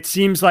 it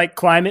seems like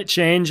climate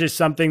change is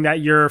something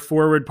that your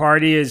Forward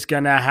Party is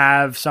going to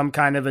have some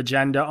kind of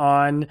agenda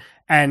on.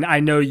 And I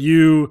know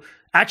you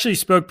actually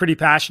spoke pretty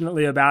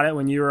passionately about it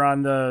when you were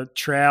on the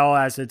trail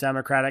as a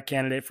Democratic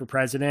candidate for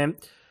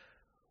president.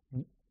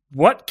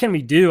 What can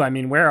we do? I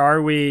mean, where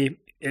are we?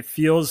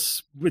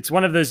 It's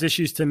one of those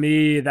issues to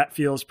me that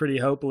feels pretty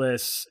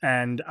hopeless.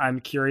 And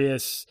I'm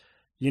curious,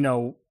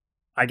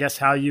 I guess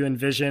how you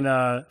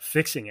envision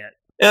fixing it.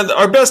 And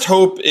our best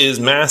hope is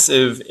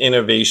massive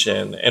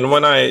innovation. And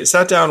when I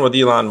sat down with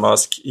Elon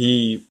Musk,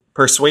 he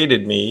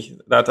persuaded me,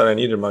 not that I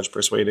needed much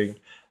persuading,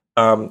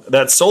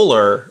 that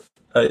solar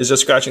is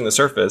just scratching the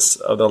surface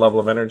of the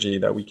level of energy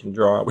that we can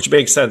draw, which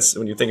makes sense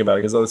when you think about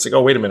it, because it's like,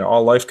 oh, wait a minute,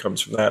 all life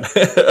comes from that.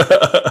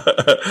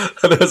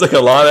 There's like a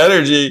lot of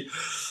energy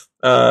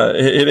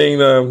hitting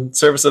the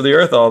surface of the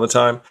earth all the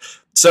time.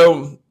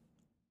 So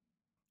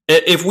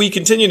if we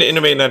continue to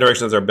innovate in that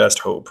direction, that's our best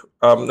hope.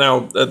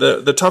 Now,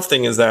 the tough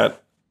thing is that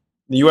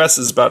the U.S.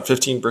 is about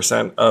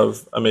 15%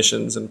 of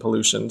emissions and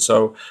pollution.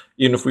 So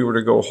even if we were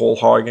to go whole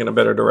hog in a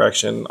better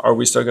direction, are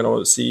we still going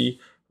to see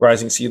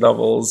rising sea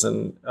levels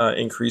and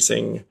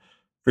increasing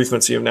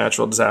frequency of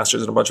natural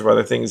disasters and a bunch of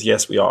other things?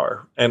 Yes, we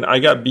are. And I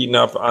got beaten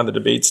up on the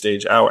debate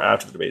stage, hour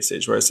after the debate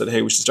stage, where I said,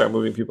 hey, we should start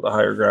moving people to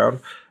higher ground.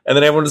 And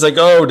then everyone was like,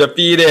 oh,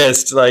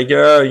 defeatist, why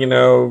don't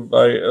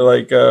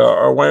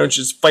you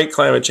just fight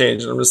climate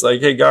change? And I'm just like,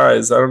 hey,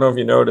 guys, I don't know if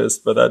you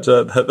noticed, but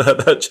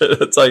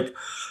it's like,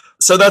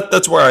 so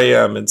that's where I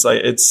am. It's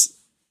like,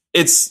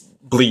 it's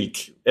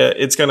bleak.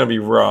 It's going to be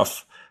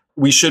rough.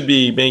 We should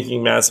be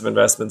making massive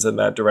investments in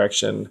that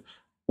direction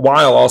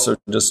while also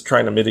just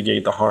trying to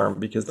mitigate the harm,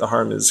 because the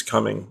harm is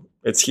coming.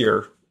 It's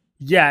here.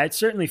 Yeah, it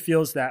certainly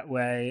feels that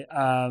way.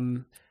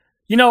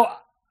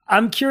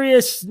 I'm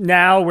curious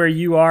now where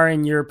you are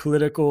in your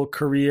political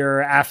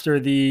career after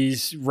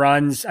these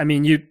runs. I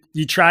mean,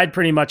 you tried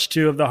pretty much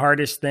two of the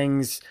hardest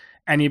things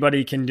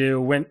anybody can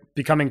do,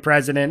 becoming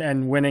president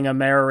and winning a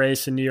mayor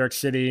race in New York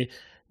City.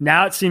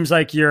 Now it seems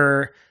like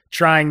you're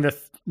trying the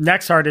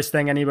next hardest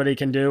thing anybody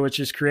can do, which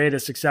is create a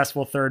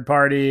successful third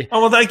party.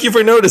 Oh, well, thank you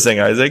for noticing,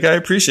 Isaac. I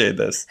appreciate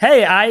this.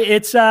 Hey, I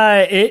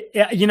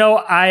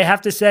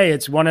have to say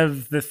it's one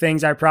of the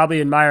things I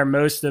probably admire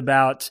most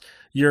about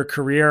your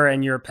career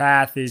and your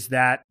path is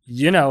that,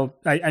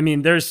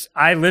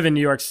 I live in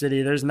New York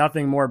City. There's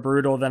nothing more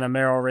brutal than a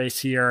mayoral race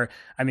here.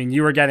 I mean,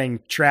 you were getting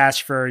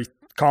trashed for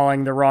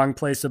calling the wrong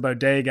place a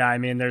bodega. I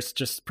mean, there's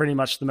just pretty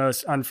much the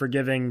most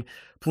unforgiving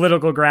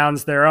political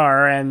grounds there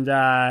are. And,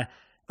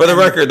 for the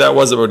record, that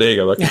was a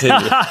bodega, but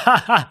continue.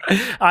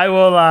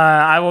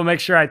 I will make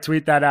sure I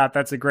tweet that out.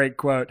 That's a great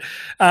quote.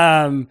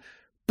 But,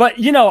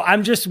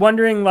 I'm just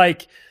wondering,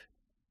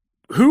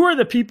 who are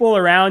the people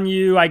around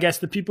you, I guess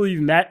the people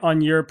you've met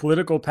on your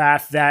political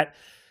path that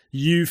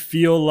you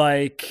feel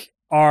like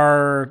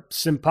are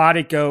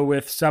simpatico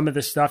with some of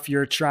the stuff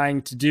you're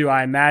trying to do?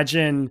 I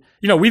imagine,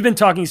 we've been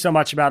talking so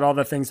much about all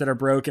the things that are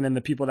broken and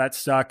the people that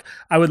suck.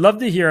 I would love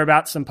to hear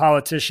about some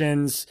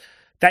politicians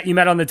that you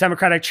met on the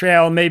Democratic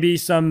trail, maybe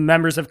some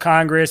members of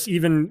Congress,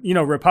 even,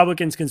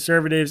 Republicans,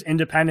 conservatives,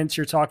 independents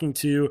you're talking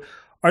to.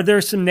 Are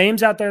there some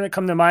names out there that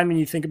come to mind when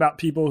you think about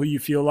people who you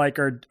feel like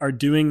are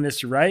doing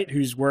this right,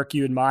 whose work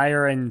you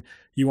admire and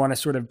you want to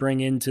sort of bring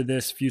into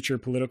this future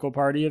political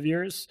party of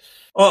yours?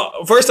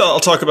 Well, first I'll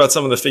talk about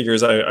some of the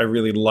figures I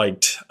really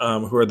liked,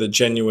 who are the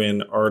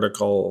genuine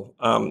article.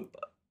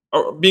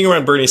 Being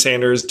around Bernie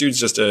Sanders, dude's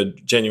just a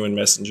genuine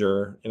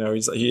messenger.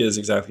 He is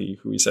exactly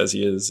who he says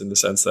he is, in the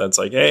sense that it's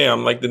like, hey,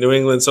 I'm like the New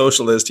England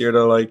socialist here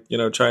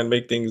to try and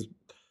make things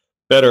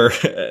better.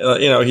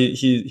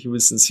 He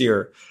was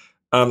sincere.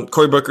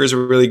 Cory Booker is a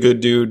really good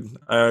dude.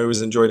 I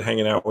always enjoyed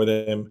hanging out with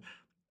him.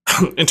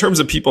 In terms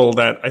of people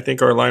that I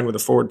think are aligned with the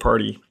Forward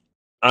Party,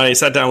 I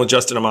sat down with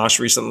Justin Amash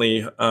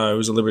recently,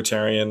 who's a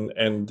libertarian,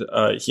 and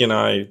he and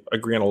I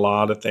agree on a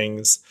lot of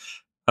things.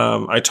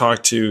 I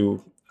talked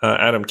to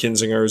Adam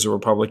Kinzinger, who's a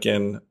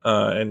Republican,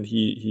 and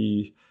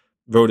he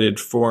voted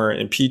for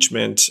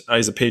impeachment.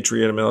 He's a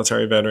patriot, a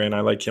military veteran. I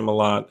like him a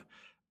lot.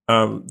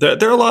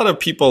 There are a lot of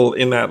people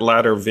in that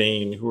latter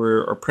vein who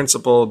are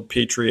principled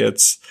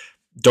patriots,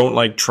 don't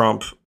like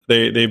Trump.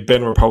 They've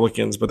been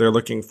Republicans, but they're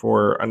looking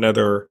for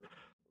another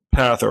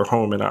path or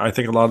home. And I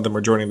think a lot of them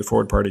are joining the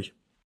Forward Party.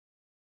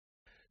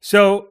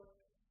 So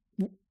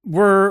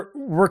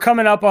we're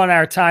coming up on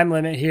our time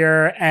limit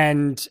here.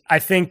 And I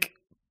think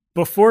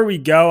before we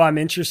go, I'm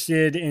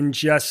interested in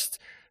just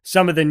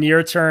some of the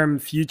near-term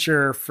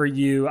future for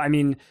you. I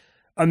mean,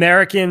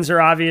 Americans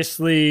are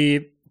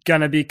obviously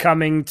going to be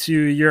coming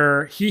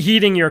to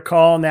heeding your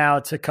call now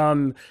to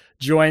come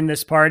join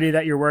this party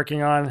that you're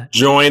working on.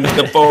 Join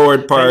the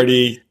Forward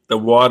Party. The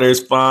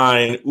water's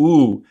fine.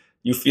 Ooh,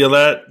 you feel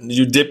that? Did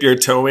you dip your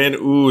toe in?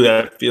 Ooh,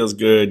 that feels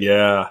good.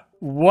 Yeah.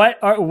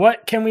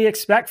 What can we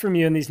expect from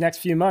you in these next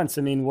few months?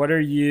 I mean, what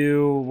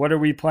are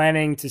we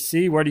planning to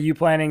see? What are you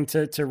planning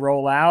to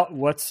roll out?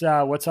 What's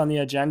on the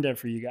agenda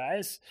for you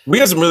guys? We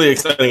have some really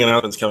exciting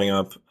announcements coming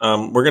up.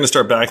 We're going to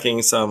start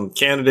backing some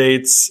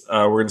candidates.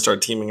 We're going to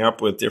start teaming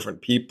up with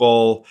different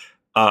people.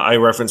 I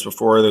referenced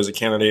before, there's a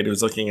candidate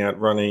who's looking at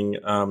running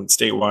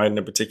statewide in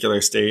a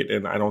particular state,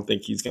 and I don't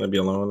think he's going to be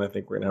alone. I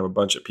think we're going to have a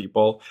bunch of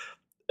people.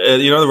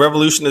 The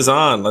revolution is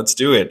on. Let's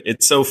do it.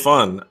 It's so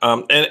fun.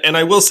 And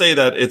I will say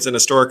that it's an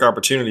historic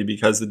opportunity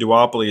because the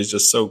duopoly is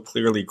just so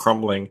clearly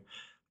crumbling.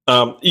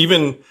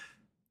 Even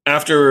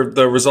after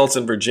the results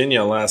in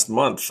Virginia last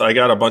month, I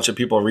got a bunch of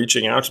people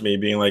reaching out to me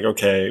being like,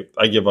 okay,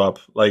 I give up.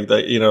 Like,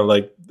 they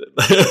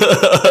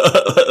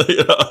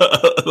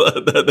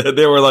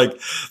were like,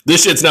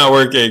 this shit's not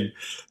working.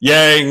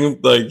 Yang,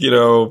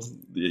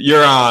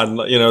 you're on,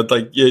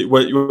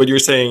 what you're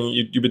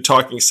saying, you've been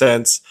talking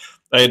sense.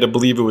 I had to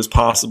believe it was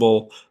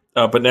possible.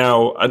 But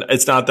now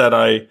it's not that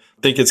I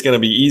think it's going to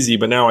be easy,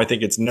 but now I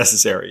think it's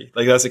necessary.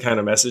 Like, that's the kind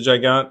of message I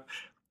got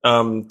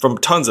from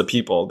tons of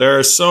people. There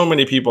are so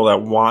many people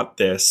that want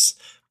this.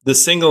 The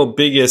single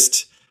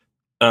biggest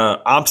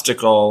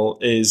obstacle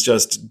is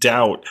just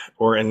doubt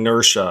or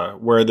inertia,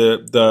 where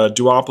the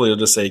duopoly will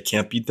just say,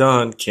 can't be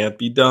done.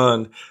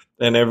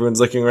 And everyone's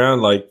looking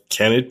around like,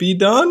 can it be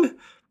done?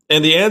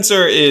 And the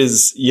answer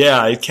is,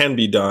 yeah, it can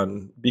be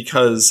done,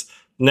 because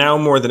now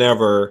more than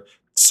ever,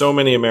 so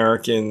many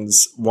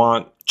Americans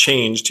want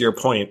change, to your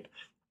point.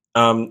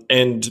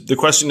 And the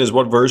question is,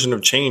 what version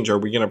of change are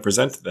we going to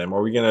present to them?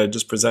 Are we going to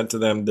just present to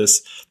them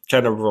this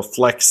kind of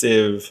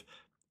reflexive,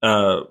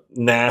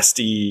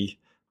 nasty,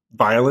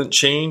 violent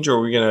change? Or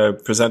are we going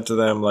to present to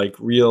them like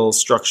real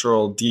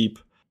structural, deep,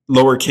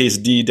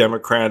 lowercase d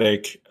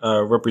democratic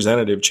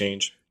representative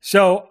change?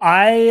 So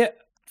I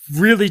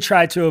really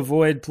try to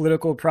avoid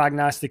political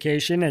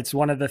prognostication. It's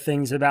one of the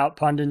things about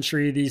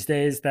punditry these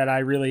days that I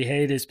really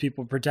hate, is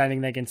people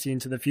pretending they can see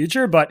into the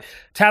future. But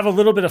to have a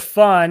little bit of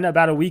fun,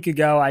 about a week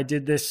ago, I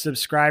did this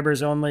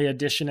subscribers only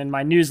edition in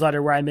my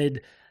newsletter where I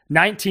made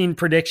 19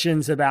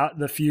 predictions about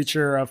the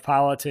future of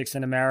politics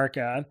in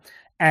America.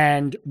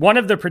 And one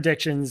of the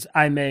predictions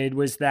I made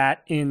was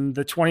that in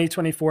the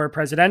 2024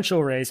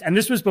 presidential race, and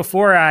this was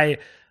before I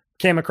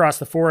came across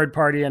the Forward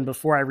Party and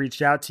before I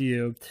reached out to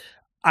you,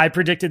 I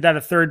predicted that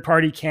a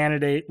third-party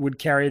candidate would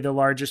carry the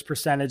largest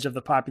percentage of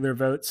the popular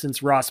vote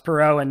since Ross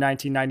Perot in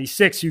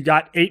 1996, who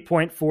got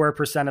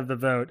 8.4% of the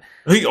vote.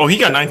 He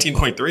got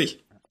 19.3.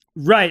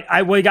 Right.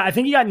 I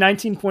think he got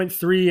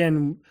 19.3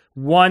 in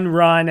one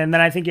run, and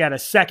then I think he had a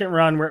second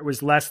run where it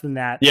was less than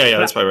that. Yeah,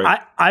 that's probably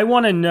right. I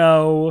want to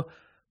know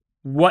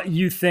what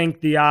you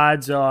think the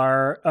odds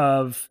are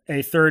of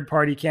a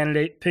third-party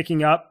candidate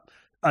picking up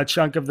a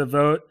chunk of the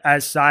vote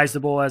as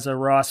sizable as a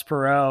Ross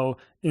Perot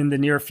in the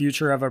near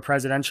future of a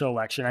presidential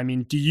election. I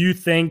mean, do you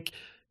think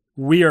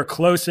we are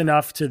close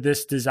enough to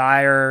this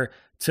desire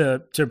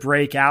to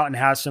break out and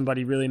have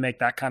somebody really make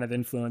that kind of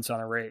influence on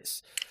a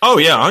race? Oh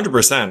yeah,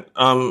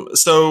 100%.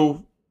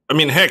 So, I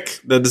mean, heck,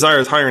 the desire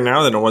is higher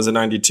now than it was in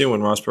 92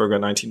 when Ross Perot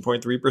got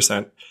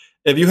 19.3%.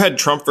 If you had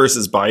Trump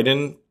versus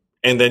Biden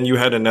and then you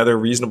had another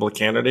reasonable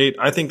candidate,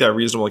 I think that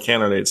reasonable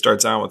candidate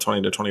starts out with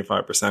 20 to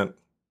 25%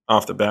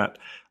 off the bat.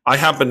 I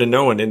happen to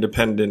know an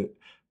independent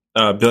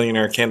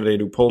billionaire candidate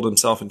who polled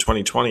himself in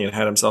 2020 and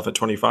had himself at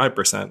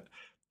 25%.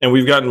 And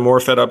we've gotten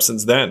more fed up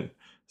since then.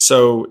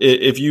 So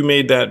if you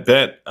made that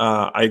bet,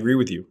 I agree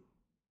with you.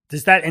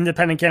 Does that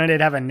independent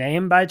candidate have a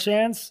name by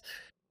chance?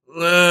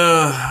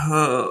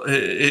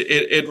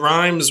 It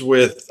rhymes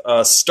with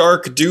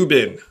Stark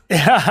Dubin.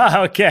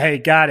 Okay,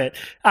 got it.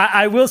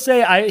 I will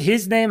say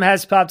his name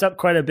has popped up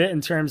quite a bit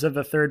in terms of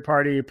the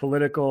third-party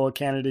political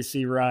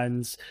candidacy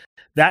runs.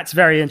 That's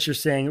very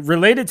interesting.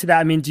 Related to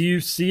that, I mean, do you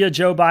see a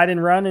Joe Biden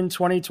run in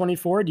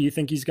 2024? Do you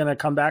think he's going to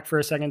come back for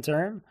a second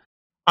term?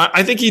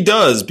 I think he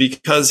does,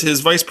 because his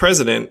vice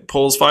president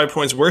polls 5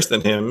 points worse than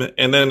him.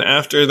 And then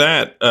after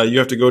that, you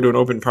have to go to an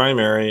open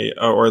primary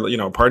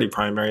or party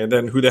primary. And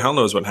then who the hell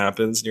knows what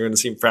happens? You're going to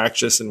seem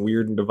fractious and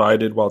weird and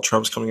divided while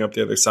Trump's coming up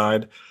the other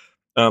side.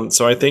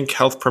 So I think,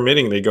 health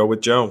permitting, they go with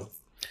Joe.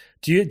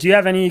 Do you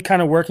have any kind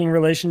of working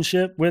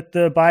relationship with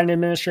the Biden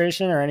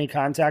administration or any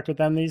contact with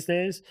them these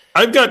days?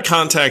 I've got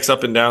contacts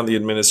up and down the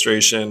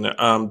administration,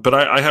 but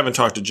I haven't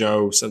talked to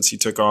Joe since he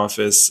took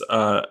office.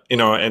 I'd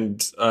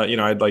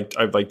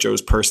like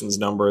Joe's person's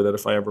number, that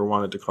if I ever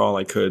wanted to call,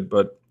 I could.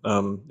 But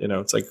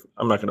it's like,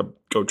 I'm not going to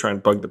go try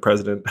and bug the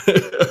president.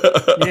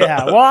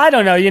 Yeah, well, I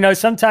don't know.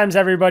 Sometimes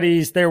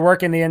they're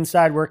working the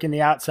inside, working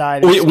the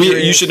outside.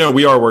 You should know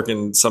we are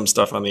working some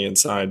stuff on the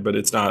inside, but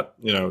it's not,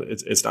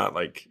 it's not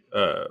like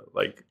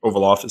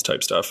Oval Office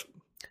type stuff.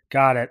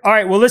 Got it. All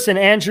right. Well, listen,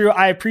 Andrew,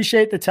 I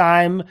appreciate the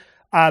time.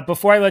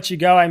 Before I let you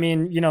go, I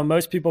mean,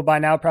 most people by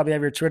now probably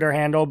have your Twitter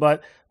handle,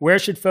 but where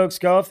should folks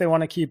go if they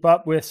want to keep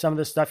up with some of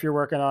the stuff you're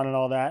working on and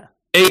all that?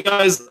 Hey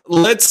guys,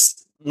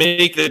 let's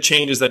make the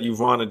changes that you've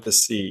wanted to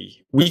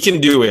see. We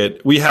can do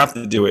it. We have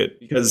to do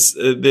it, because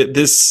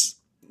this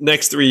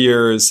next 3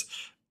 years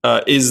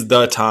is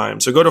the time.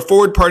 So go to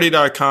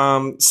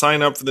forwardparty.com,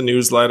 sign up for the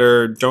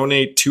newsletter,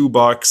 donate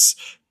 $2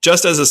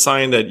 just as a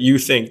sign that you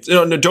think,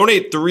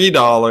 donate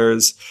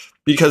 $3,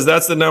 because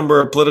that's the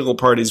number of political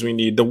parties we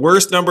need. The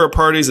worst number of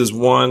parties is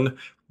 1.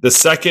 The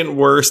second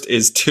worst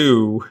is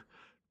 2.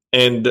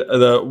 And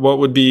what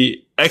would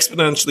be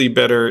exponentially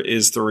better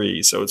is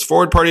 3. So it's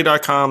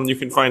forwardparty.com. You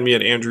can find me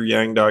at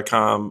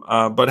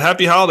andrewyang.com. But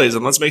happy holidays,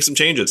 and let's make some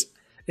changes.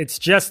 It's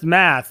just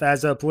math,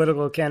 as a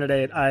political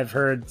candidate I've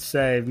heard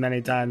say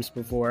many times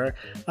before.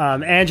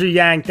 Andrew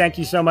Yang, thank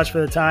you so much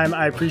for the time.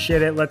 I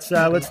appreciate it. Let's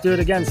do it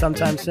again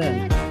sometime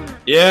soon.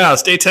 Yeah,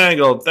 stay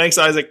tangled. Thanks,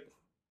 Isaac.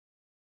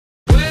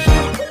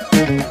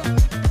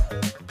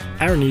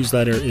 Our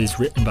newsletter is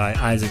written by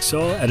Isaac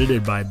Saul,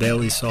 edited by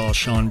Bailey Saul,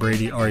 Sean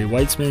Brady, Ari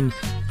Weitzman,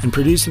 and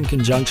produced in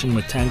conjunction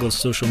with Tangle's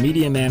social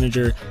media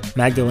manager,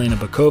 Magdalena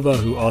Bakova,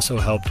 who also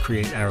helped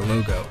create our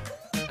logo.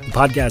 The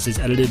podcast is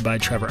edited by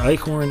Trevor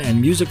Eichhorn,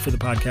 and music for the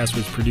podcast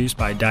was produced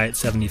by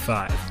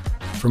Diet75.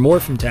 For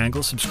more from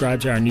Tangle, subscribe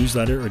to our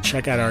newsletter or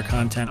check out our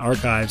content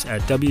archives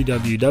at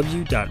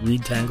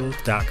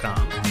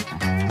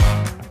www.readtangle.com.